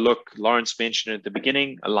also got to look, Lawrence mentioned at the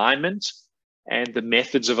beginning, alignment and the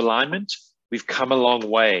methods of alignment. We've come a long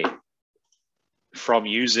way from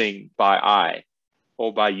using by eye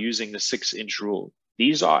or by using the 6-inch rule.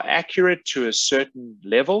 These are accurate to a certain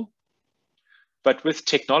level, but with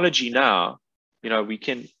technology now, you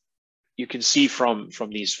can see from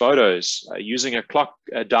these photos, using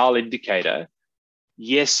a dial indicator,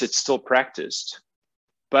 yes, it's still practiced,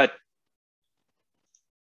 but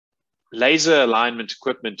laser alignment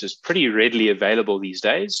equipment is pretty readily available these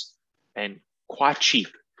days and quite cheap.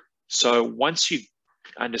 So once you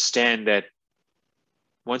understand that,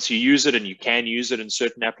 once you use it and you can use it in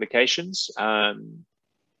certain applications,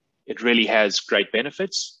 it really has great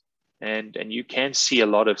benefits, and you can see a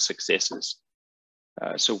lot of successes.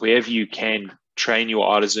 So wherever you can train your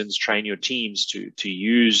artisans, train your teams to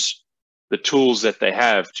use the tools that they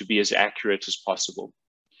have to be as accurate as possible,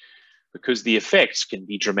 because the effects can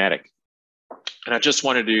be dramatic. And I just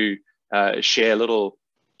wanted to share a little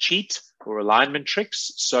cheat or alignment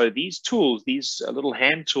tricks. So these tools, these little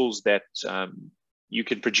hand tools that you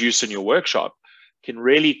can produce in your workshop, can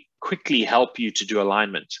really quickly help you to do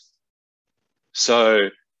alignment. So,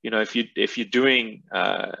 if you're doing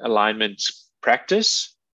alignment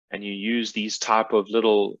practice and you use these type of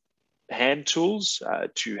little hand tools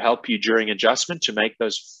to help you during adjustment, to make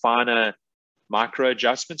those finer micro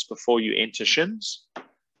adjustments before you enter shims,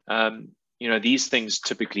 these things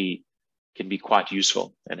typically can be quite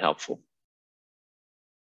useful and helpful.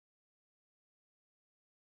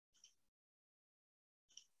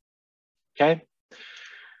 Okay.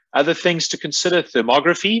 Other things to consider: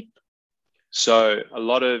 thermography. So a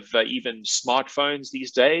lot of even smartphones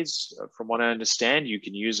these days, from what I understand, you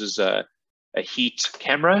can use as a heat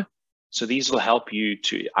camera. So these will help you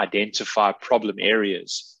to identify problem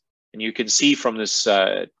areas. And you can see from this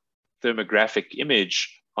thermographic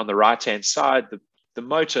image on the right-hand side, the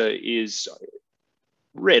motor is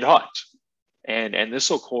red hot. And this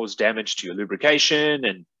will cause damage to your lubrication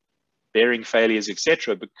and bearing failures,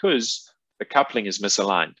 etc., because the coupling is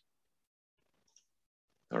misaligned.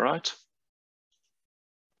 All right.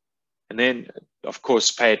 And then, of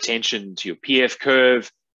course, pay attention to your PF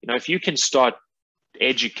curve. If you can start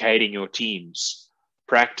educating your teams,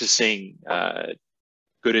 practicing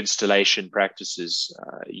good installation practices,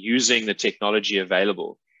 using the technology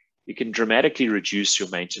available, you can dramatically reduce your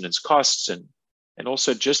maintenance costs, and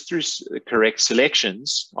also just through the correct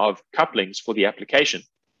selections of couplings for the application,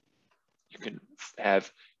 you can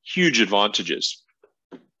have huge advantages.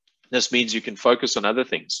 This means you can focus on other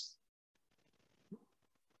things.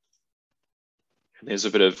 And there's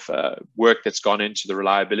a bit of work that's gone into the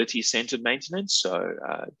reliability-centered maintenance. So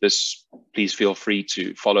please feel free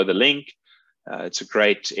to follow the link. It's a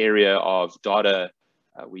great area of data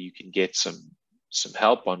where you can get some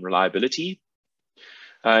help on reliability.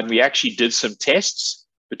 And we actually did some tests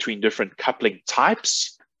between different coupling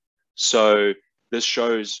types. So this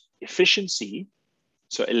shows efficiency,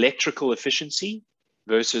 so electrical efficiency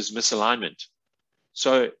versus misalignment.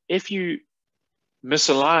 So if you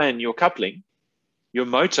misalign your coupling, your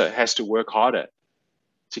motor has to work harder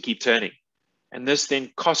to keep turning. And this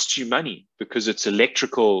then costs you money because it's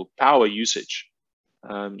electrical power usage.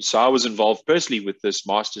 So I was involved personally with this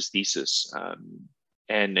master's thesis.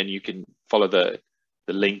 And you can follow the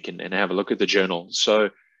link and have a look at the journal. So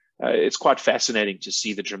it's quite fascinating to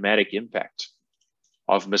see the dramatic impact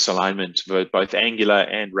of misalignment, both angular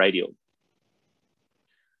and radial.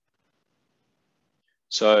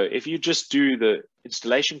 So if you just do the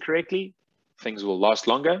installation correctly, things will last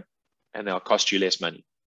longer and they'll cost you less money.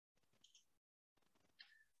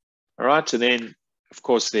 All right, and then of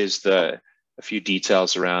course there's a few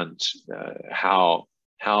details around how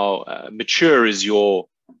mature is your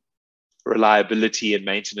reliability and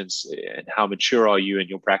maintenance, and how mature are you in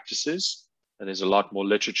your practices. And there's a lot more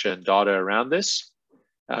literature and data around this.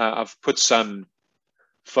 I've put some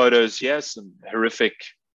photos here, some horrific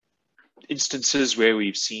instances where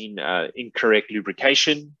we've seen incorrect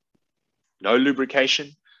lubrication, no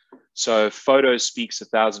lubrication. So photos speaks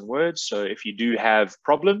 1,000 words. So if you do have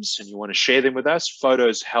problems and you want to share them with us,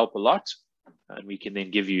 photos help a lot. And we can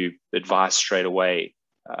then give you advice straight away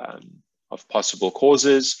of possible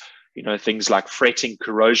causes. Things like fretting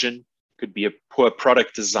corrosion could be a poor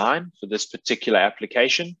product design for this particular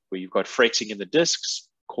application, where you've got fretting in the discs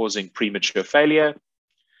causing premature failure.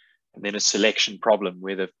 And then a selection problem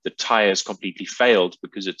where the tire is completely failed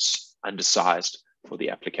because it's undersized for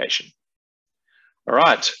the application. All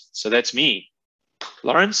right, so that's me.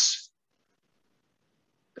 Lawrence,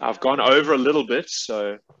 I've gone over a little bit,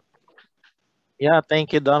 so. Yeah,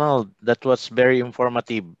 thank you, Donald. That was very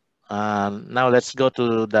informative. Now let's go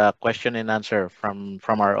to the question and answer from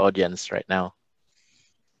our audience right now.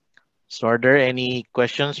 So are there any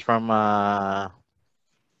questions from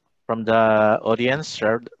the audience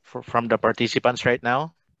or from the participants right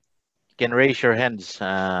now? You can raise your hands.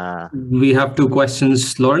 We have two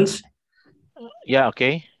questions, Lawrence. Yeah,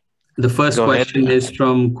 okay. The first question is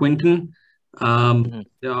from Quinton.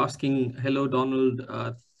 They're asking, hello, Donald.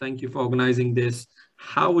 Thank you for organizing this.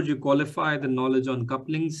 How would you qualify the knowledge on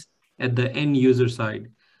couplings at the end user side?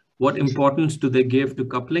 What importance do they give to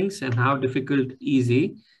couplings, and how difficult,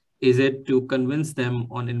 easy is it to convince them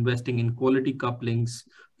on investing in quality couplings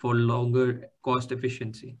for longer cost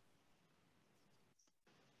efficiency?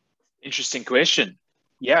 Interesting question.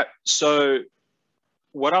 Yeah, so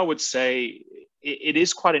what I would say, it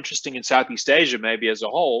is quite interesting in Southeast Asia, maybe as a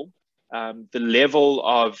whole, the level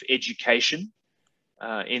of education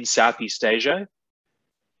in Southeast Asia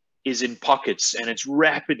is in pockets, and it's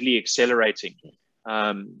rapidly accelerating.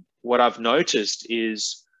 What I've noticed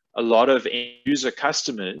is a lot of end user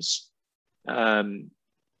customers,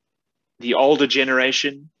 the older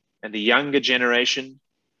generation and the younger generation,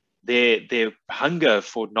 their hunger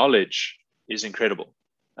for knowledge is incredible.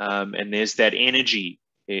 And there's that energy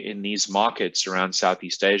in these markets around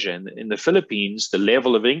Southeast Asia. And in the Philippines, the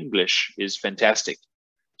level of English is fantastic.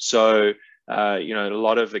 So, you know, a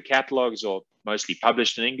lot of the catalogs are mostly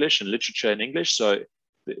published in English and literature in English. So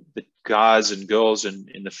the guys and girls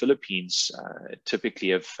in the Philippines typically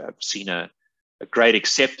have seen a great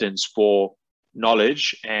acceptance for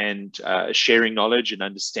knowledge and sharing knowledge and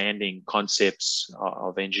understanding concepts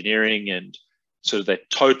of engineering and sort of that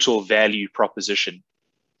total value proposition.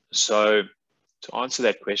 So to answer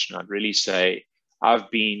that question, I'd really say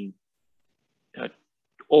I've been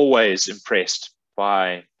always impressed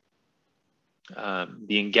by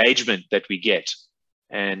the engagement that we get.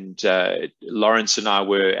 And Lawrence and I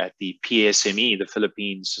were at the PSME, the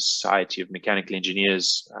Philippine Society of Mechanical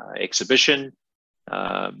Engineers exhibition.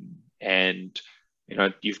 And, you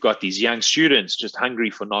know, you've got these young students just hungry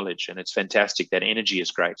for knowledge, and it's fantastic. That energy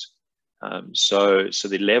is great. So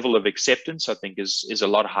the level of acceptance, I think, is a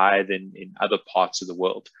lot higher than in other parts of the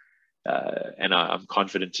world. And I'm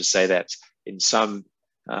confident to say that in some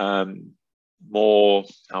more,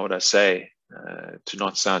 how would I say, to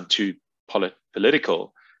not sound too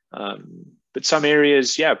political, but some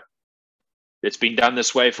areas, yeah, it's been done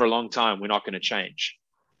this way for a long time. We're not going to change.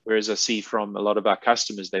 Whereas I see from a lot of our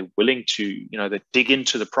customers, they're willing to, you know, they dig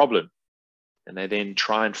into the problem and they then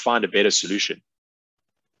try and find a better solution.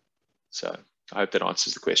 So I hope that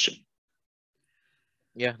answers the question.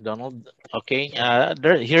 Yeah, Donald. Okay.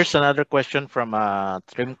 Here's another question from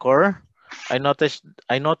Trimcore. I noticed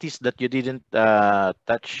that you didn't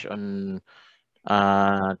touch on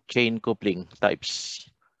chain coupling types.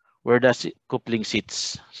 Where does coupling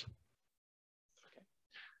sits?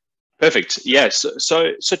 Perfect. Yes.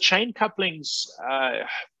 So chain couplings,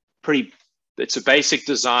 it's a basic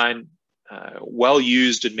design, well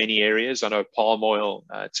used in many areas. I know palm oil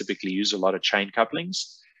typically use a lot of chain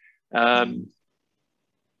couplings.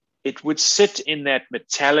 It would sit in that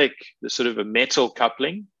metallic, the sort of a metal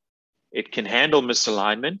coupling. It can handle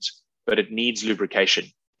misalignment, but it needs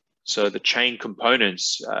lubrication. So the chain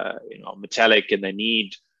components, are metallic, and they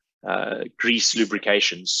need grease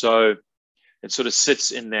lubrication. So it sort of sits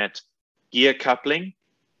in that gear coupling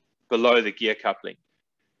below the gear coupling,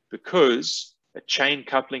 because a chain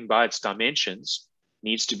coupling by its dimensions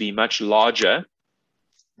needs to be much larger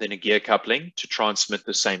than a gear coupling to transmit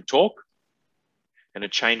the same torque. And a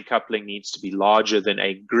chain coupling needs to be larger than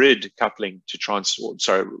a grid coupling to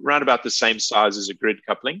around about the same size as a grid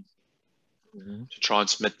coupling to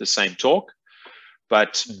transmit the same torque.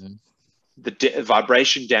 But the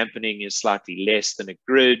vibration dampening is slightly less than a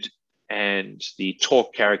grid, and the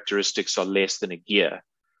torque characteristics are less than a gear.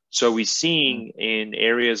 So we're seeing in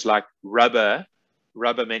areas like rubber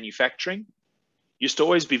manufacturing, used to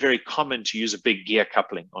always be very common to use a big gear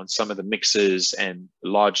coupling on some of the mixers and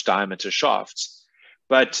large diameter shafts.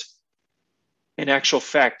 But in actual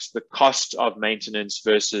fact, the cost of maintenance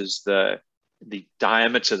versus the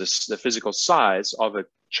diameter, the physical size of a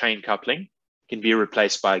chain coupling can be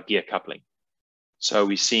replaced by a gear coupling. So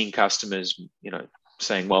we're seeing customers,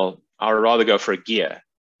 saying, well, I'd rather go for a gear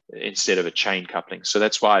instead of a chain coupling. So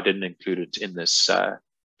that's why I didn't include it in this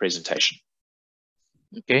presentation.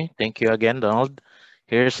 Okay, thank you again, Donald.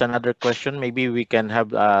 Here's another question. Maybe we can have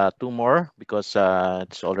two more, because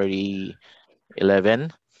it's already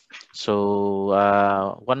 11.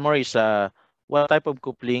 So one more is, what type of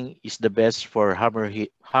coupling is the best for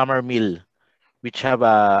hammer mill, which have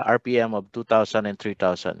a RPM of 2,000 and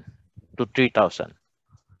 3,000 to 3,000?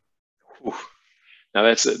 Now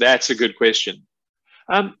that's a good question.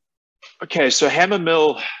 Okay, so hammer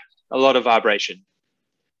mill, a lot of vibration.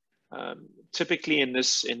 Typically in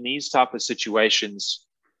these type of situations,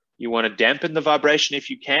 you want to dampen the vibration if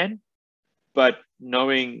you can, but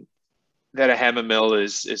knowing that a hammer mill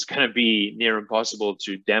is going to be near impossible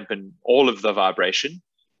to dampen all of the vibration.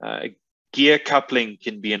 Gear coupling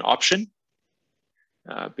can be an option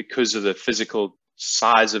because of the physical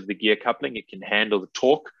size of the gear coupling. It can handle the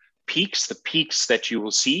torque peaks, the peaks that you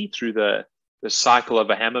will see through the cycle of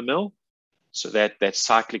a hammer mill. So that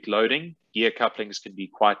cyclic loading, gear couplings can be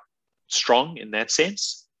quite strong in that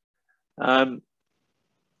sense.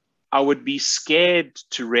 I would be scared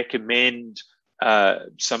to recommend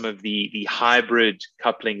some of the hybrid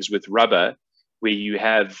couplings with rubber, where you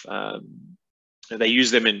have, they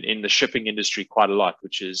use them in the shipping industry quite a lot,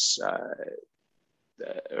 which is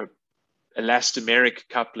elastomeric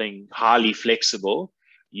coupling, highly flexible,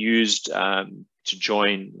 used to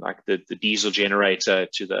join like the diesel generator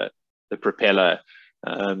to the propeller,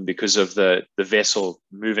 because of the vessel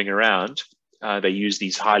moving around. They use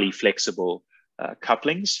these highly flexible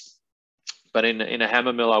couplings. But in a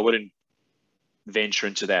hammer mill, I wouldn't venture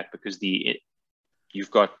into that, because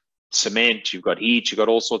you've got cement, you've got heat, you've got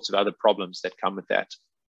all sorts of other problems that come with that.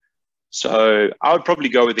 So I would probably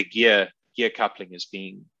go with the gear coupling as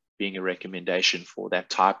being a recommendation for that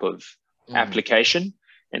type of application.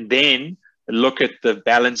 And then look at the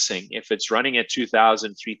balancing. If it's running at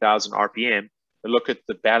 2,000, 3,000 RPM, look at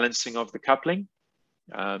the balancing of the coupling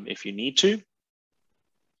if you need to,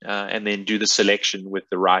 and then do the selection with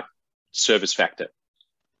the right service factor.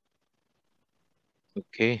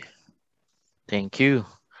 Okay, thank you.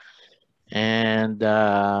 And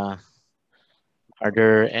are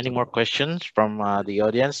there any more questions from the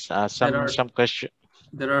audience? Some questions.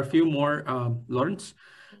 There are a few more, Lawrence.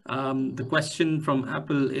 The question from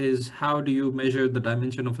Apple is, how do you measure the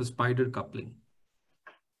dimension of a spider coupling?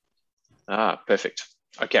 Perfect.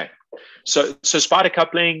 Okay. So spider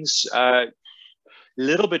couplings,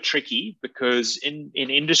 little bit tricky, because in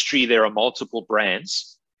industry there are multiple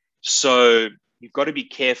brands. So you've got to be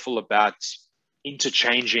careful about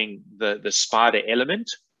interchanging the spider element.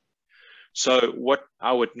 So what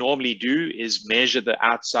I would normally do is measure the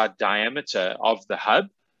outside diameter of the hub.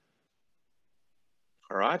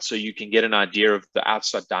 All right, so you can get an idea of the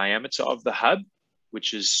outside diameter of the hub,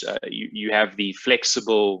 which is you have the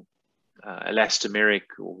flexible elastomeric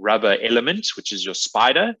or rubber element, which is your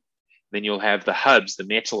spider. Then you'll have the hubs, the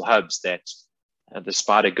metal hubs that the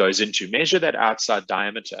spider goes into. Measure that outside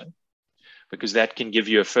diameter, because that can give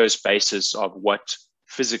you a first basis of what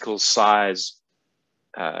physical size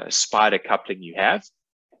spider coupling you have.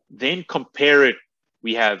 Then compare it.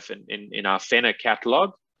 We have in our Fenner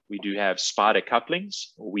catalog, we do have spider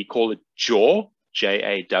couplings, or we call it jaw,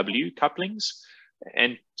 J-A-W couplings,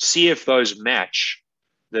 and see if those match.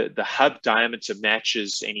 The hub diameter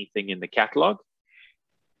matches anything in the catalog.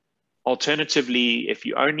 Alternatively, if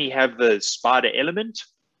you only have the spider element,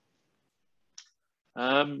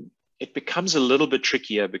 it becomes a little bit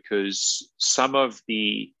trickier, because some of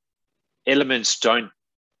the elements don't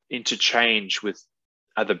interchange with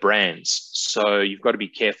other brands. So you've got to be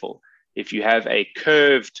careful. If you have a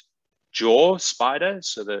curved jaw spider,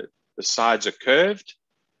 so the sides are curved,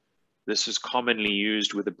 this is commonly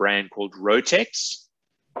used with a brand called Rotex.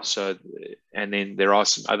 So, and then there are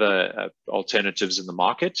some other alternatives in the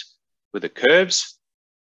market with the curves,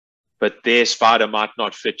 but their spider might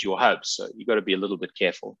not fit your hub. So you've got to be a little bit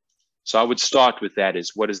careful. So I would start with that,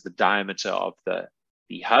 is what is the diameter of the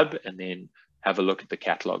hub, and then have a look at the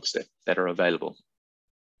catalogs that are available.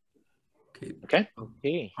 Okay.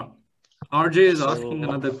 RJ is asking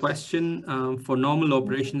another question. For normal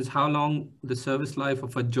operations, how long the service life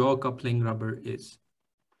of a jaw coupling rubber is?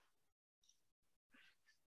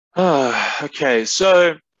 Okay,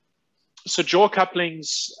 so jaw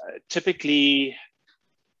couplings typically,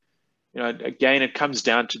 again, it comes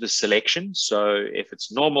down to the selection. So if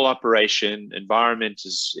it's normal operation, environment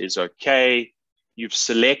is okay, you've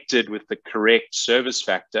selected with the correct service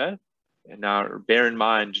factor. And now bear in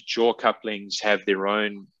mind, jaw couplings have their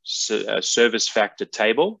own service factor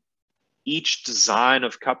table. Each design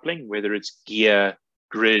of coupling, whether it's gear,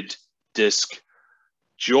 grid, disc,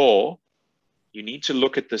 jaw, you need to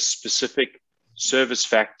look at the specific service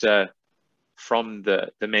factor from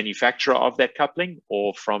the manufacturer of that coupling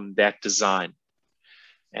or from that design.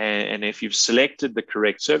 And if you've selected the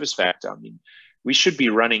correct service factor, I mean, we should be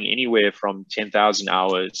running anywhere from 10,000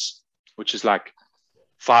 hours, which is like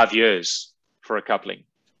 5 years for a coupling.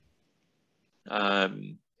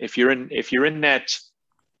 If you're in that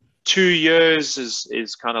 2 years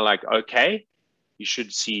is kind of like, okay, you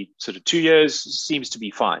should see sort of 2 years seems to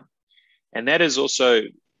be fine. And that is also,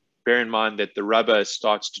 bear in mind that the rubber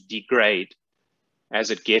starts to degrade as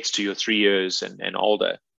it gets to your 3 years and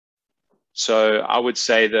older. So I would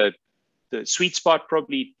say that the sweet spot,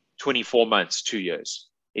 probably 24 months, 2 years.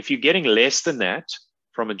 If you're getting less than that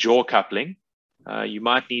from a jaw coupling, you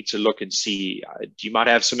might need to look and see, you might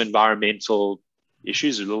have some environmental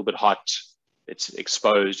issues, a little bit hot, it's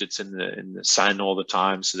exposed, it's in the sun all the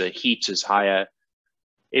time, so the heat is higher.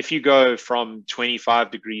 if you go from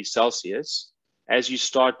 25 degrees Celsius, as you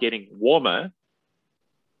start getting warmer,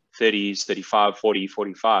 30s, 35, 40,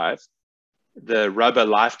 45, the rubber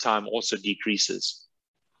lifetime also decreases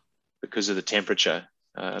because of the temperature.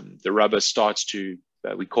 The rubber starts to,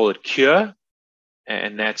 we call it cure,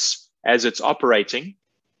 and that's as it's operating,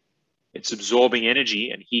 it's absorbing energy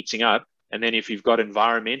and heating up. And then if you've got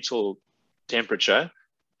environmental temperature,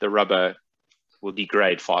 the rubber will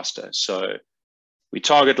degrade faster. So we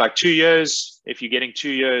target like 2 years. If you're getting 2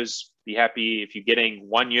 years, be happy. If you're getting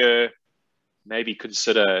 1 year, maybe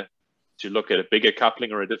consider to look at a bigger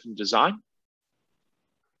coupling or a different design.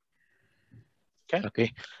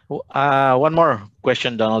 Okay. One more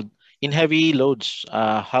question, Donald. In heavy loads,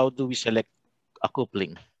 how do we select a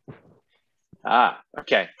coupling?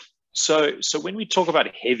 Okay. So when we talk about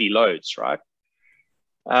heavy loads, right?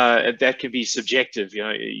 That can be subjective. You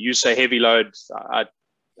know, you say heavy load.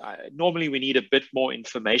 Normally, we need a bit more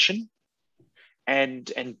information,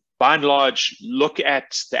 and by and large, look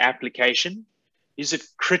at the application. Is it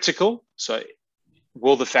critical? So,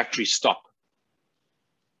 will the factory stop?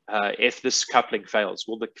 If this coupling fails,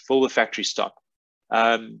 will the factory stop?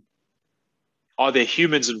 Are there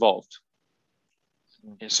humans involved?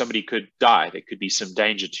 And somebody could die. There could be some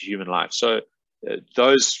danger to human life. So,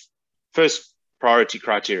 those first priority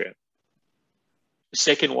criteria. The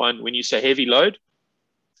second one, when you say heavy load,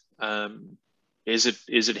 is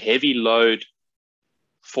it heavy load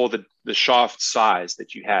for the shaft size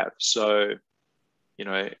that you have? So, you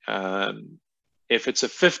know, if it's a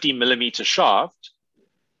 50 millimeter shaft,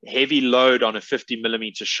 heavy load on a 50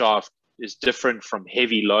 millimeter shaft is different from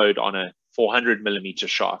heavy load on a 400 millimeter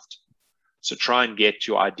shaft. So try and get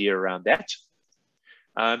your idea around that.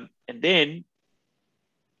 And then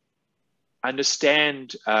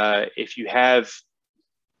understand if you have,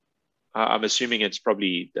 I'm assuming it's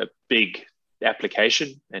probably a big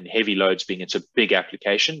application, and heavy loads being it's a big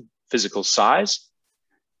application, physical size.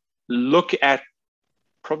 Look at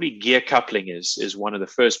probably gear coupling is one of the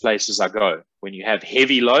first places I go. When you have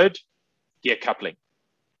heavy load, gear coupling.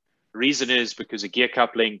 Reason is because a gear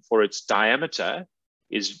coupling for its diameter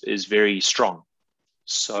is very strong.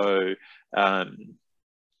 So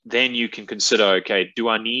then you can consider, okay, do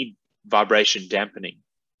I need vibration dampening?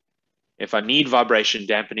 If I need vibration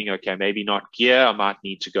dampening, okay, maybe not gear, I might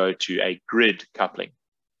need to go to a grid coupling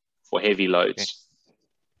for heavy loads.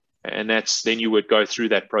 Okay. And then you would go through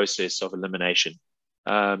that process of elimination.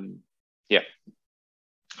 Yeah,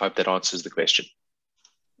 hope that answers the question.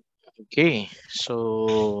 Okay,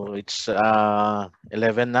 so it's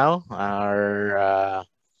 11 now. Our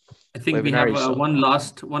I think we have one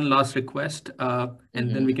last request, and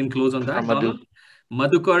then we can close on that.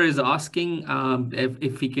 Madhukar is asking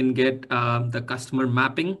if we can get the customer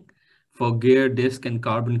mapping for gear, disc, and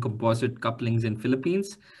carbon composite couplings in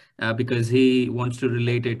Philippines, because he wants to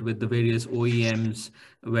relate it with the various OEMs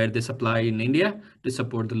where they supply in India to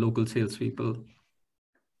support the local salespeople.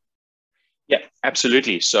 Yeah,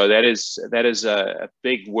 absolutely. So that is a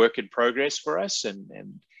big work in progress for us,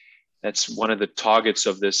 and that's one of the targets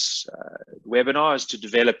of this webinar, is to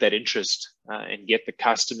develop that interest and get the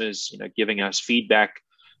customers, you know, giving us feedback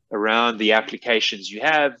around the applications you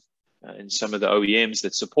have and some of the OEMs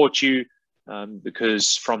that support you,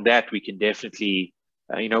 because from that we can definitely,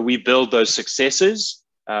 you know, we build those successes.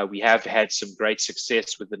 We have had some great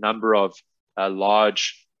success with a number of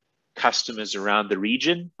large customers around the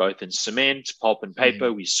region, both in cement, pulp and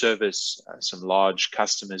paper. We service some large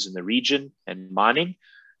customers in the region and mining.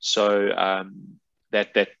 So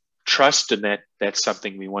that trust, and that's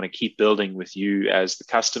something we want to keep building with you as the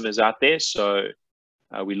customers out there. So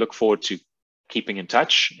we look forward to keeping in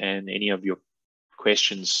touch, and any of your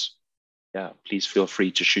questions, please feel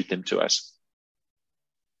free to shoot them to us.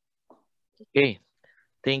 Okay,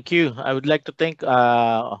 thank you. I would like to thank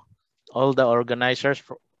all the organizers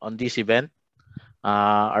on this event,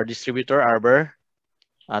 our distributor, RBER,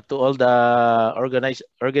 to all the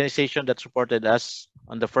organization that supported us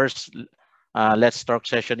on the first Let's Talk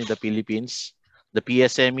session in the Philippines, the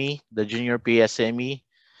PSME, the Junior PSME,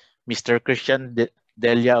 Mr. Christian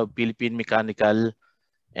Delia of Philippine Mechanical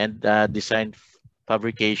and Design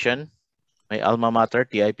Fabrication, my alma mater,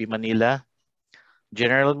 TIP Manila,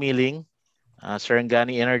 General Milling,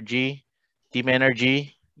 Serengani Energy, Team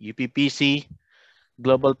Energy, UPPC,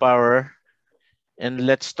 Global Power, and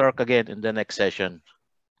let's talk again in the next session.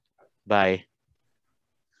 Bye.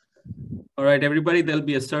 All right, everybody, there'll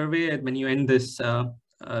be a survey when you end this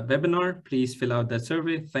webinar. Please fill out that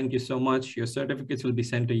survey. Thank you so much. Your certificates will be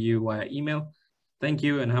sent to you via email. Thank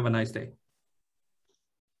you and have a nice day.